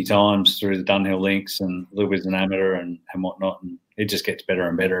 50 times through the Dunhill Links and a little bit as an amateur and whatnot, and it just gets better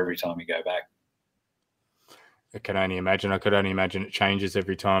and better every time you go back. I could only imagine it changes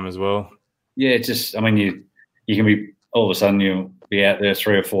every time as well. Yeah, it's just, you can be, all of a sudden you'll be out there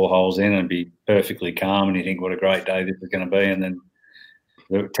 3 or 4 holes in and be perfectly calm and you think, what a great day this is going to be. And then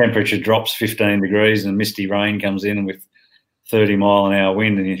the temperature drops 15 degrees and misty rain comes in with 30-mile-an-hour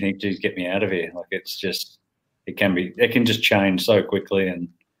wind and you think, geez, get me out of here. It's just, it can just change so quickly, and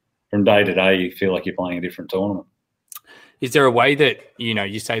from day to day you feel like you're playing a different tournament. Is there a way that,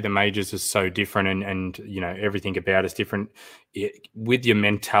 you say the majors are so different and everything about it's different, with your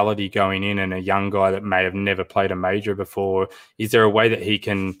mentality going in and a young guy that may have never played a major before, is there a way that he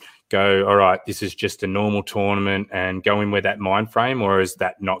can go, all right, this is just a normal tournament and go in with that mind frame, or is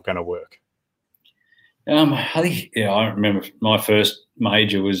that not going to work? I think, I remember my first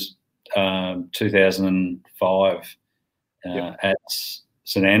major was 2005 at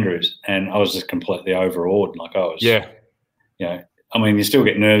St Andrews, and I was just completely overawed. You still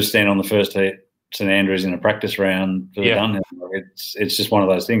get nerves standing on the first tee at St Andrews in a practice round for the Dunhill. It's just one of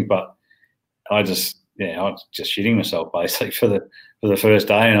those things. But I was just shitting myself basically for the first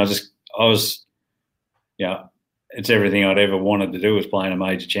day, and I was it's everything I'd ever wanted to do was playing a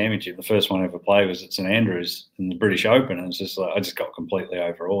major championship. The first one I ever played was at St Andrews in the British Open, and it's just I just got completely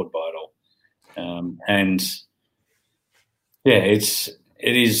overawed by it all.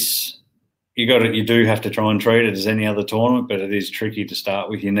 It is. You do have to try and treat it as any other tournament, but it is tricky to start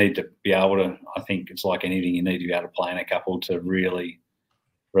with. You need to be able to. I think it's like anything. You need to be able to plan a couple to really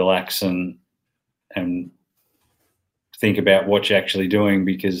relax and think about what you're actually doing,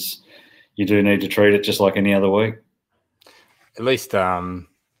 because you do need to treat it just like any other week. At least, I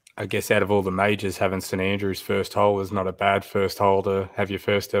guess, out of all the majors, having St Andrews first hole is not a bad first hole to have your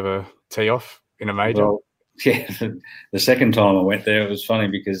first ever tee off in a major. Well, the second time I went there, it was funny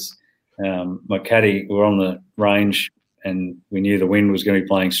because my caddy, we were on the range and we knew the wind was going to be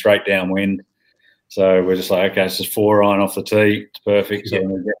playing straight downwind. So we're just like, okay, it's just 4 iron off the tee. It's perfect.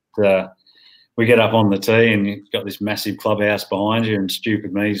 So we get up on the tee and you've got this massive clubhouse behind you, and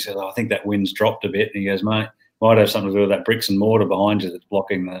stupid me said, I think that wind's dropped a bit. And he goes, mate, might have something to do with that bricks and mortar behind you that's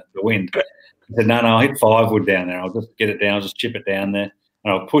blocking the wind. I said, no, I hit 5 wood down there. I'll just get it down. I'll just chip it down there.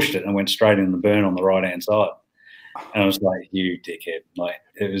 And I pushed it and went straight in the burn on the right-hand side. And I was like, you dickhead. I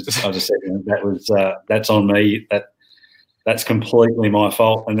just said, that's on me. That's completely my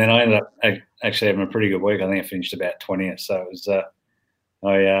fault. And then I ended up actually having a pretty good week. I think I finished about 20th. So it was,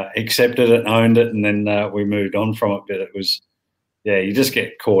 I accepted it, owned it, and then we moved on from it. But it was, you just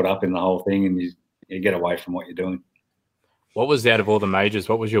get caught up in the whole thing and you get away from what you're doing. What was, out of all the majors,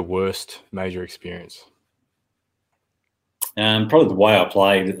 what was your worst major experience? Probably the way I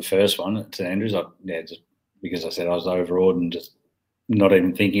played at the first one at St Andrews. Just because I said I was overawed and just not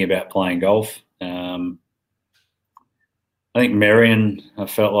even thinking about playing golf. I think Merion, I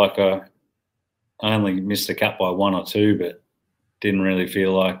felt like I only missed the cut by 1 or 2, but didn't really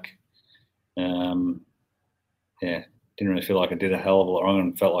feel like, didn't really feel like I did a hell of a lot wrong,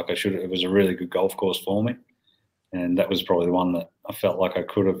 and felt like I should. It was a really good golf course for me. and that was probably the one that I felt like I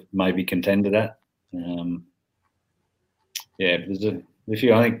could have maybe contended at. There's a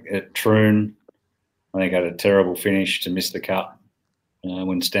few. I think at Troon, I think I had a terrible finish to miss the cut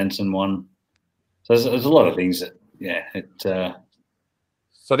when Stenson won. So there's a lot of things that,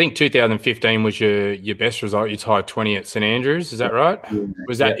 So I think 2015 was your best result. You tied 20 at St Andrews. Is that right?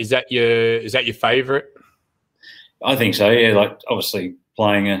 Yeah. Is that your favourite? I think so. Yeah, like obviously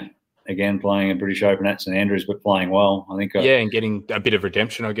playing a British Open at St Andrews, but playing well. I think. And getting a bit of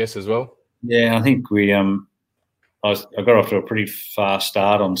redemption, I guess, as well. Yeah, I think we. I got off to a pretty fast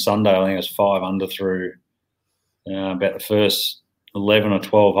start on Sunday. I think it was 5 under through about the first 11 or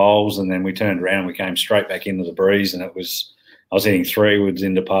 12 holes, and then we turned around. We came straight back into the breeze, and I was hitting 3-woods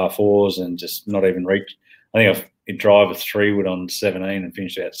into par 4s and just not even reached. I think I drive a 3-wood on 17 and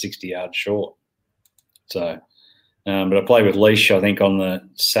finished about 60 yards short. So, but I played with Leash, I think, on the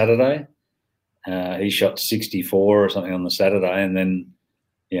Saturday. He shot 64 or something on the Saturday, and then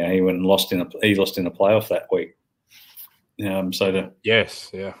he went and lost in a playoff that week. Zach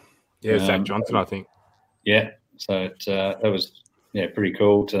Johnson, I think. Yeah, so that was pretty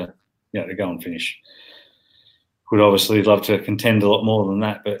cool to go and finish. Would obviously love to contend a lot more than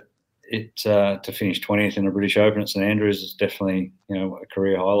that, but to finish 20th in a British Open at St Andrews is definitely a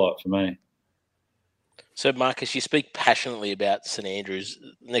career highlight for me. So, Marcus, you speak passionately about St Andrews.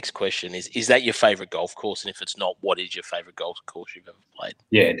 The next question is that your favourite golf course? And if it's not, what is your favourite golf course you've ever played?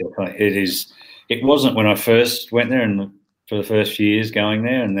 Yeah, definitely. It is. It wasn't when I first went there and for the first few years going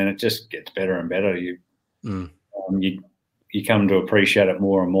there, and then it just gets better and better. You come to appreciate it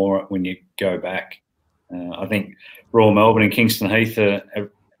more and more when you go back. I think Royal Melbourne and Kingston Heath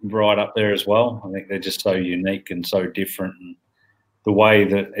are right up there as well. I think they're just so unique and so different, and the way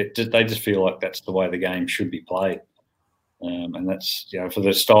that they just feel like that's the way the game should be played. And that's for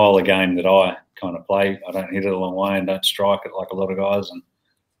the style of game that I kind of play. I don't hit it a long way and don't strike it like a lot of guys,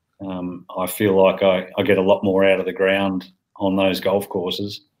 and I feel like I get a lot more out of the ground on those golf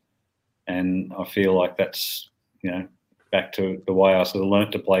courses, and I feel like that's back to the way I sort of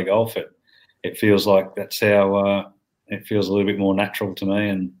learnt to play golf. It feels like that's how it feels a little bit more natural to me,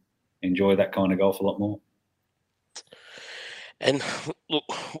 and enjoy that kind of golf a lot more. And look,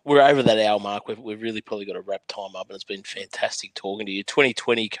 we're over that hour mark. We've really probably got to wrap time up, and it's been fantastic talking to you.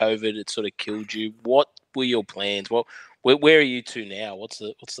 2020 COVID, it sort of killed you. What were your plans? Where are you to now? What's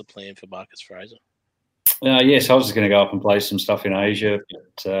the plan for Marcus Fraser? Yes, I was just going to go up and play some stuff in Asia,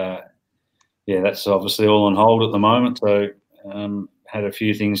 but that's obviously all on hold at the moment. So had a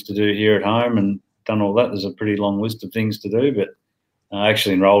few things to do here at home and done all that. There's a pretty long list of things to do, but I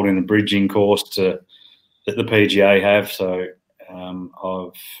actually enrolled in a bridging course that the PGA have. So I'm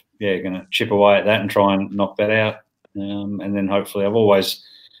going to chip away at that and try and knock that out. And then hopefully I've always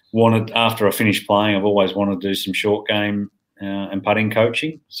wanted, after I finish playing, I've always wanted to do some short game and putting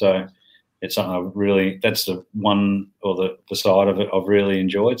coaching. So it's something that's the one or the side of it I've really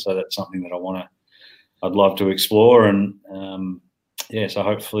enjoyed. So that's something that I'd love to explore. And so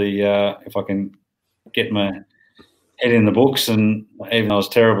hopefully if I can get my head in the books, and even though I was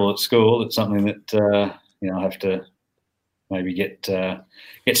terrible at school, it's something that, I have to maybe get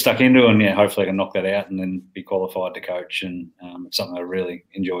stuck into, and hopefully I can knock that out and then be qualified to coach. And it's something I really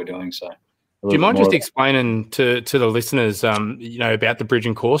enjoy doing. So, do you mind just explaining to the listeners, about the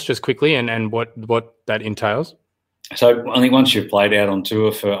bridging course just quickly and what that entails? So I think once you've played out on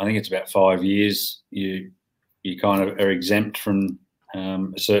tour for, I think it's about 5 years, you kind of are exempt from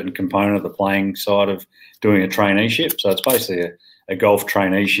a certain component of the playing side of doing a traineeship. So it's basically a golf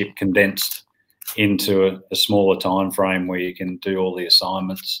traineeship condensed into a smaller time frame where you can do all the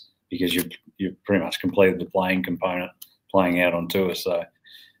assignments, because you've pretty much completed the playing component playing out on tour. So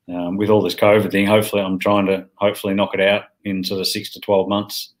with all this COVID thing, hopefully I'm trying to knock it out in sort of 6 to 12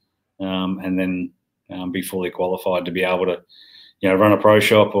 months, and then be fully qualified to be able to run a pro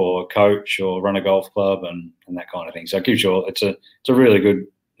shop or coach or run a golf club and that kind of thing. So it gives you it's a really good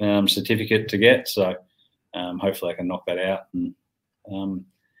certificate to get. So hopefully I can knock that out and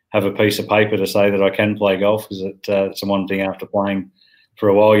have a piece of paper to say that I can play golf, because it's the one thing after playing for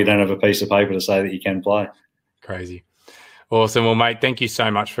a while, you don't have a piece of paper to say that you can play. Crazy. Awesome. Well, mate, thank you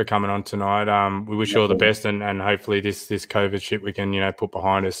so much for coming on tonight. We wish you all the best, and hopefully this COVID shit we can put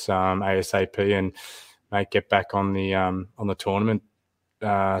behind us ASAP, and mate, get back on the tournament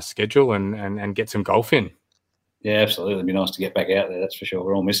schedule and get some golf in. Yeah, absolutely. It'd be nice to get back out there. That's for sure.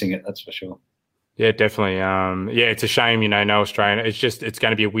 We're all missing it. That's for sure. Yeah, definitely. It's a shame, no Australian. It's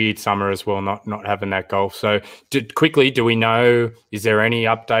going to be a weird summer as well, not having that golf. So quickly, do we know, is there any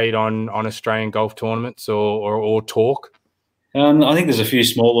update on Australian golf tournaments or talk? I think there's a few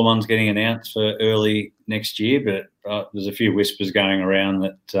smaller ones getting announced for early next year, but there's a few whispers going around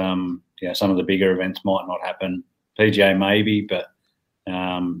that some of the bigger events might not happen. PGA maybe, but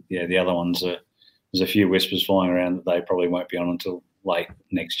the other ones there's a few whispers flying around that they probably won't be on until late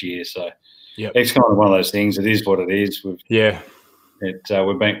next year. So it's kind of one of those things. It is what it is. We're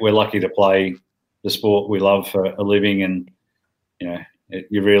lucky to play the sport we love for a living, and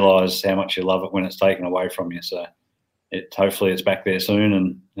you realise how much you love it when it's taken away from you. So hopefully it's back there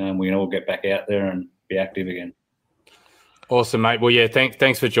soon, and we can all get back out there and be active again. Awesome, mate. Well,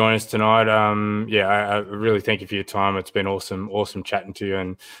 thanks for joining us tonight. I really thank you for your time. It's been awesome chatting to you.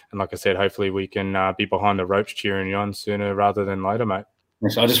 And like I said, hopefully we can be behind the ropes cheering you on sooner rather than later, mate.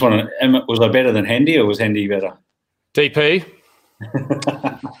 So I just want to, was I better than Hendy, or was Hendy better? DP.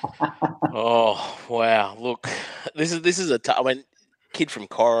 Oh, wow. Look, this is I mean, kid from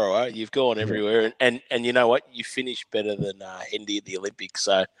Corowa, you've gone everywhere, and you know what? You finished better than Hendy at the Olympics.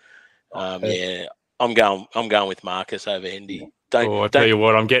 So, I'm going with Marcus over Hendy. I tell you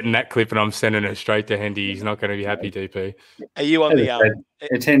what, I'm getting that clip and I'm sending it straight to Hendy. He's not going to be happy, DP. Are you on the?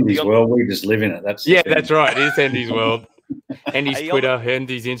 It's Hendy's world. We just live in it. That's right. It is Hendy's world. Hendy's Twitter,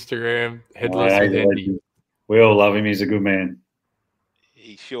 Hendy's Instagram, Headless with Hendy. We all love him. He's a good man.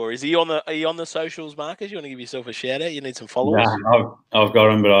 He sure is. Are you on the socials, Marcus? You want to give yourself a shout out? You need some followers. No, I've got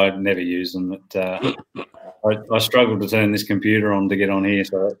them, but I never use them. I struggle to turn this computer on to get on here,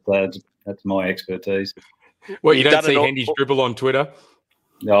 so that's my expertise. Well, you don't see Hendy's dribble on Twitter?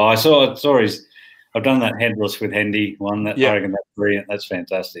 No, I saw his. I've done that headless with Hendy one. I reckon that's brilliant. That's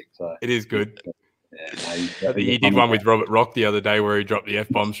fantastic. So it is good. He did one with Robert Rock the other day where he dropped the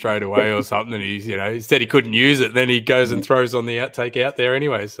F-bomb straight away or something, and he said he couldn't use it. Then he goes and throws on the outtake out there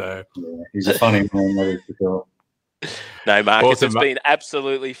anyway. So he's a funny man, that is for sure. No, Marcus, it's been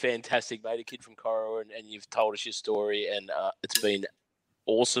absolutely fantastic, mate. A kid from Corowa, and you've told us your story, and it's been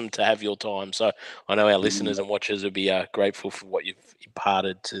awesome to have your time. So I know our listeners and watchers will be grateful for what you've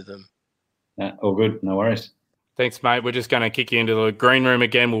imparted to them. All good. No worries. Thanks, mate. We're just going to kick you into the green room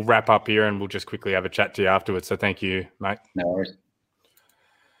again. We'll wrap up here and we'll just quickly have a chat to you afterwards. So thank you, mate. No worries.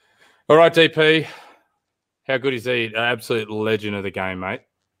 All right, DP. How good is he? An absolute legend of the game, mate.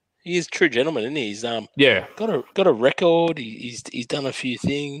 He is a true gentleman, isn't he? He's got a record. He's done a few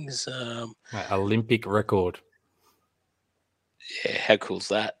things. Olympic record. Yeah, how cool's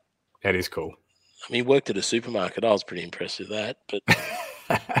that? That is cool. I mean, he worked at a supermarket. I was pretty impressed with that, but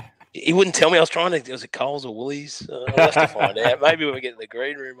he wouldn't tell me. I was trying to. Was it Coles or Woolies? I'll have to find out. Maybe when we get in the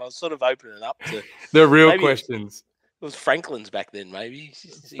green room, I was sort of opening up to the real questions. It was Franklin's back then, maybe.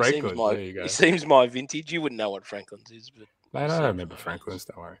 He seems my vintage. You wouldn't know what Franklin's is, but mate, I don't remember Franklin's.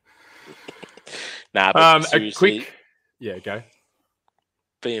 Don't worry. Nah, but seriously, a quick, go.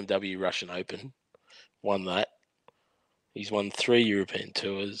 BMW Russian Open, won that. He's won 3 European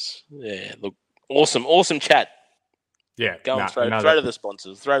tours. Yeah, look, awesome chat. Yeah, throw to the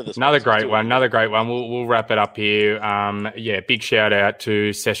sponsors. Another great one. We'll wrap it up here. Big shout out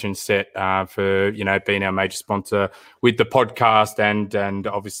to Session Set for being our major sponsor with the podcast and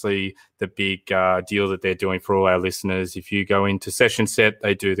obviously the big deal that they're doing for all our listeners. If you go into Session Set,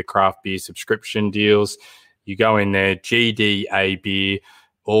 they do the craft beer subscription deals. You go in there, GDA beer,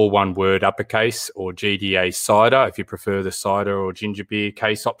 all one word, uppercase, or GDA cider. If you prefer the cider or ginger beer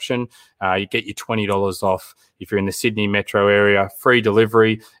case option, you get your $20 off if you're in the Sydney metro area. Free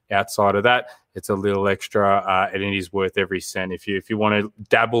delivery. Outside of that, it's a little extra, and it is worth every cent. If you want to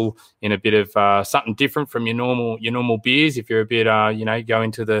dabble in a bit of something different from your normal beers, if you're a bit go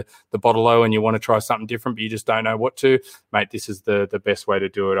into the bottle-o and you want to try something different but you just don't know what to, mate, this is the best way to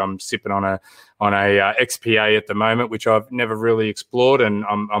do it. I'm sipping on a XPA at the moment, which I've never really explored, and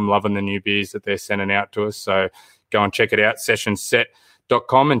I'm loving the new beers that they're sending out to us. So go and check it out,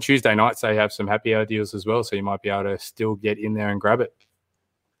 sessionset.com, and Tuesday nights they have some happy hour deals as well, so you might be able to still get in there and grab it.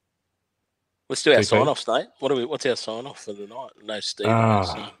 Let's do our sign-offs, Nate. What's our sign-off for the night? No Steve.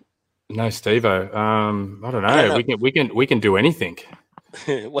 No Steve-O. I don't know. We can do anything.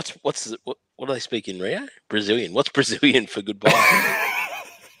 What do they speak in Rio? Brazilian. What's Brazilian for goodbye?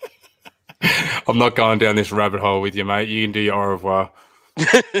 I'm not going down this rabbit hole with you, mate. You can do your au revoir.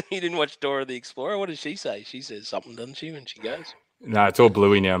 You didn't watch Dora the Explorer? What does she say? She says something, doesn't she, when she goes? No, it's all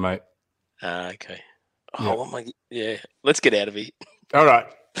bluey now, mate. Okay. Yeah. Let's get out of here. All right.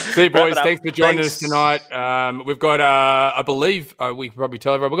 See you, boys. Thanks for joining us tonight. We've got, I believe, we can probably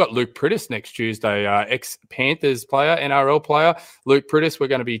tell everyone, we've got Luke Priddis next Tuesday, ex-Panthers player, NRL player. Luke Priddis, we're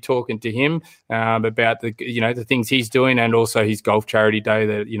going to be talking to him about the things he's doing, and also his golf charity day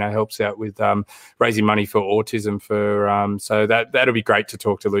that, helps out with raising money for autism. So that'll be great to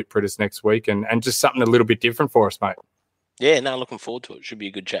talk to Luke Priddis next week, and just something a little bit different for us, mate. Yeah, no, looking forward to it. Should be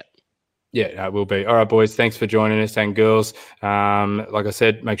a good chat. Yeah, it will be. All right, boys. Thanks for joining us, and girls. Like I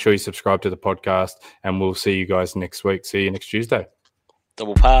said, make sure you subscribe to the podcast, and we'll see you guys next week. See you next Tuesday.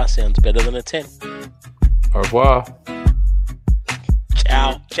 Double pass sounds better than a 10. Au revoir.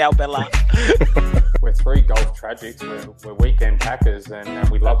 Ciao, Bella. We're 3 golf tragics. We're weekend packers, and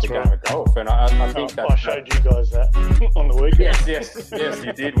we love the game of golf. And I think I showed you guys that on the weekend. Yes,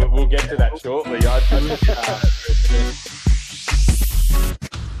 you did. We'll get to that shortly. I just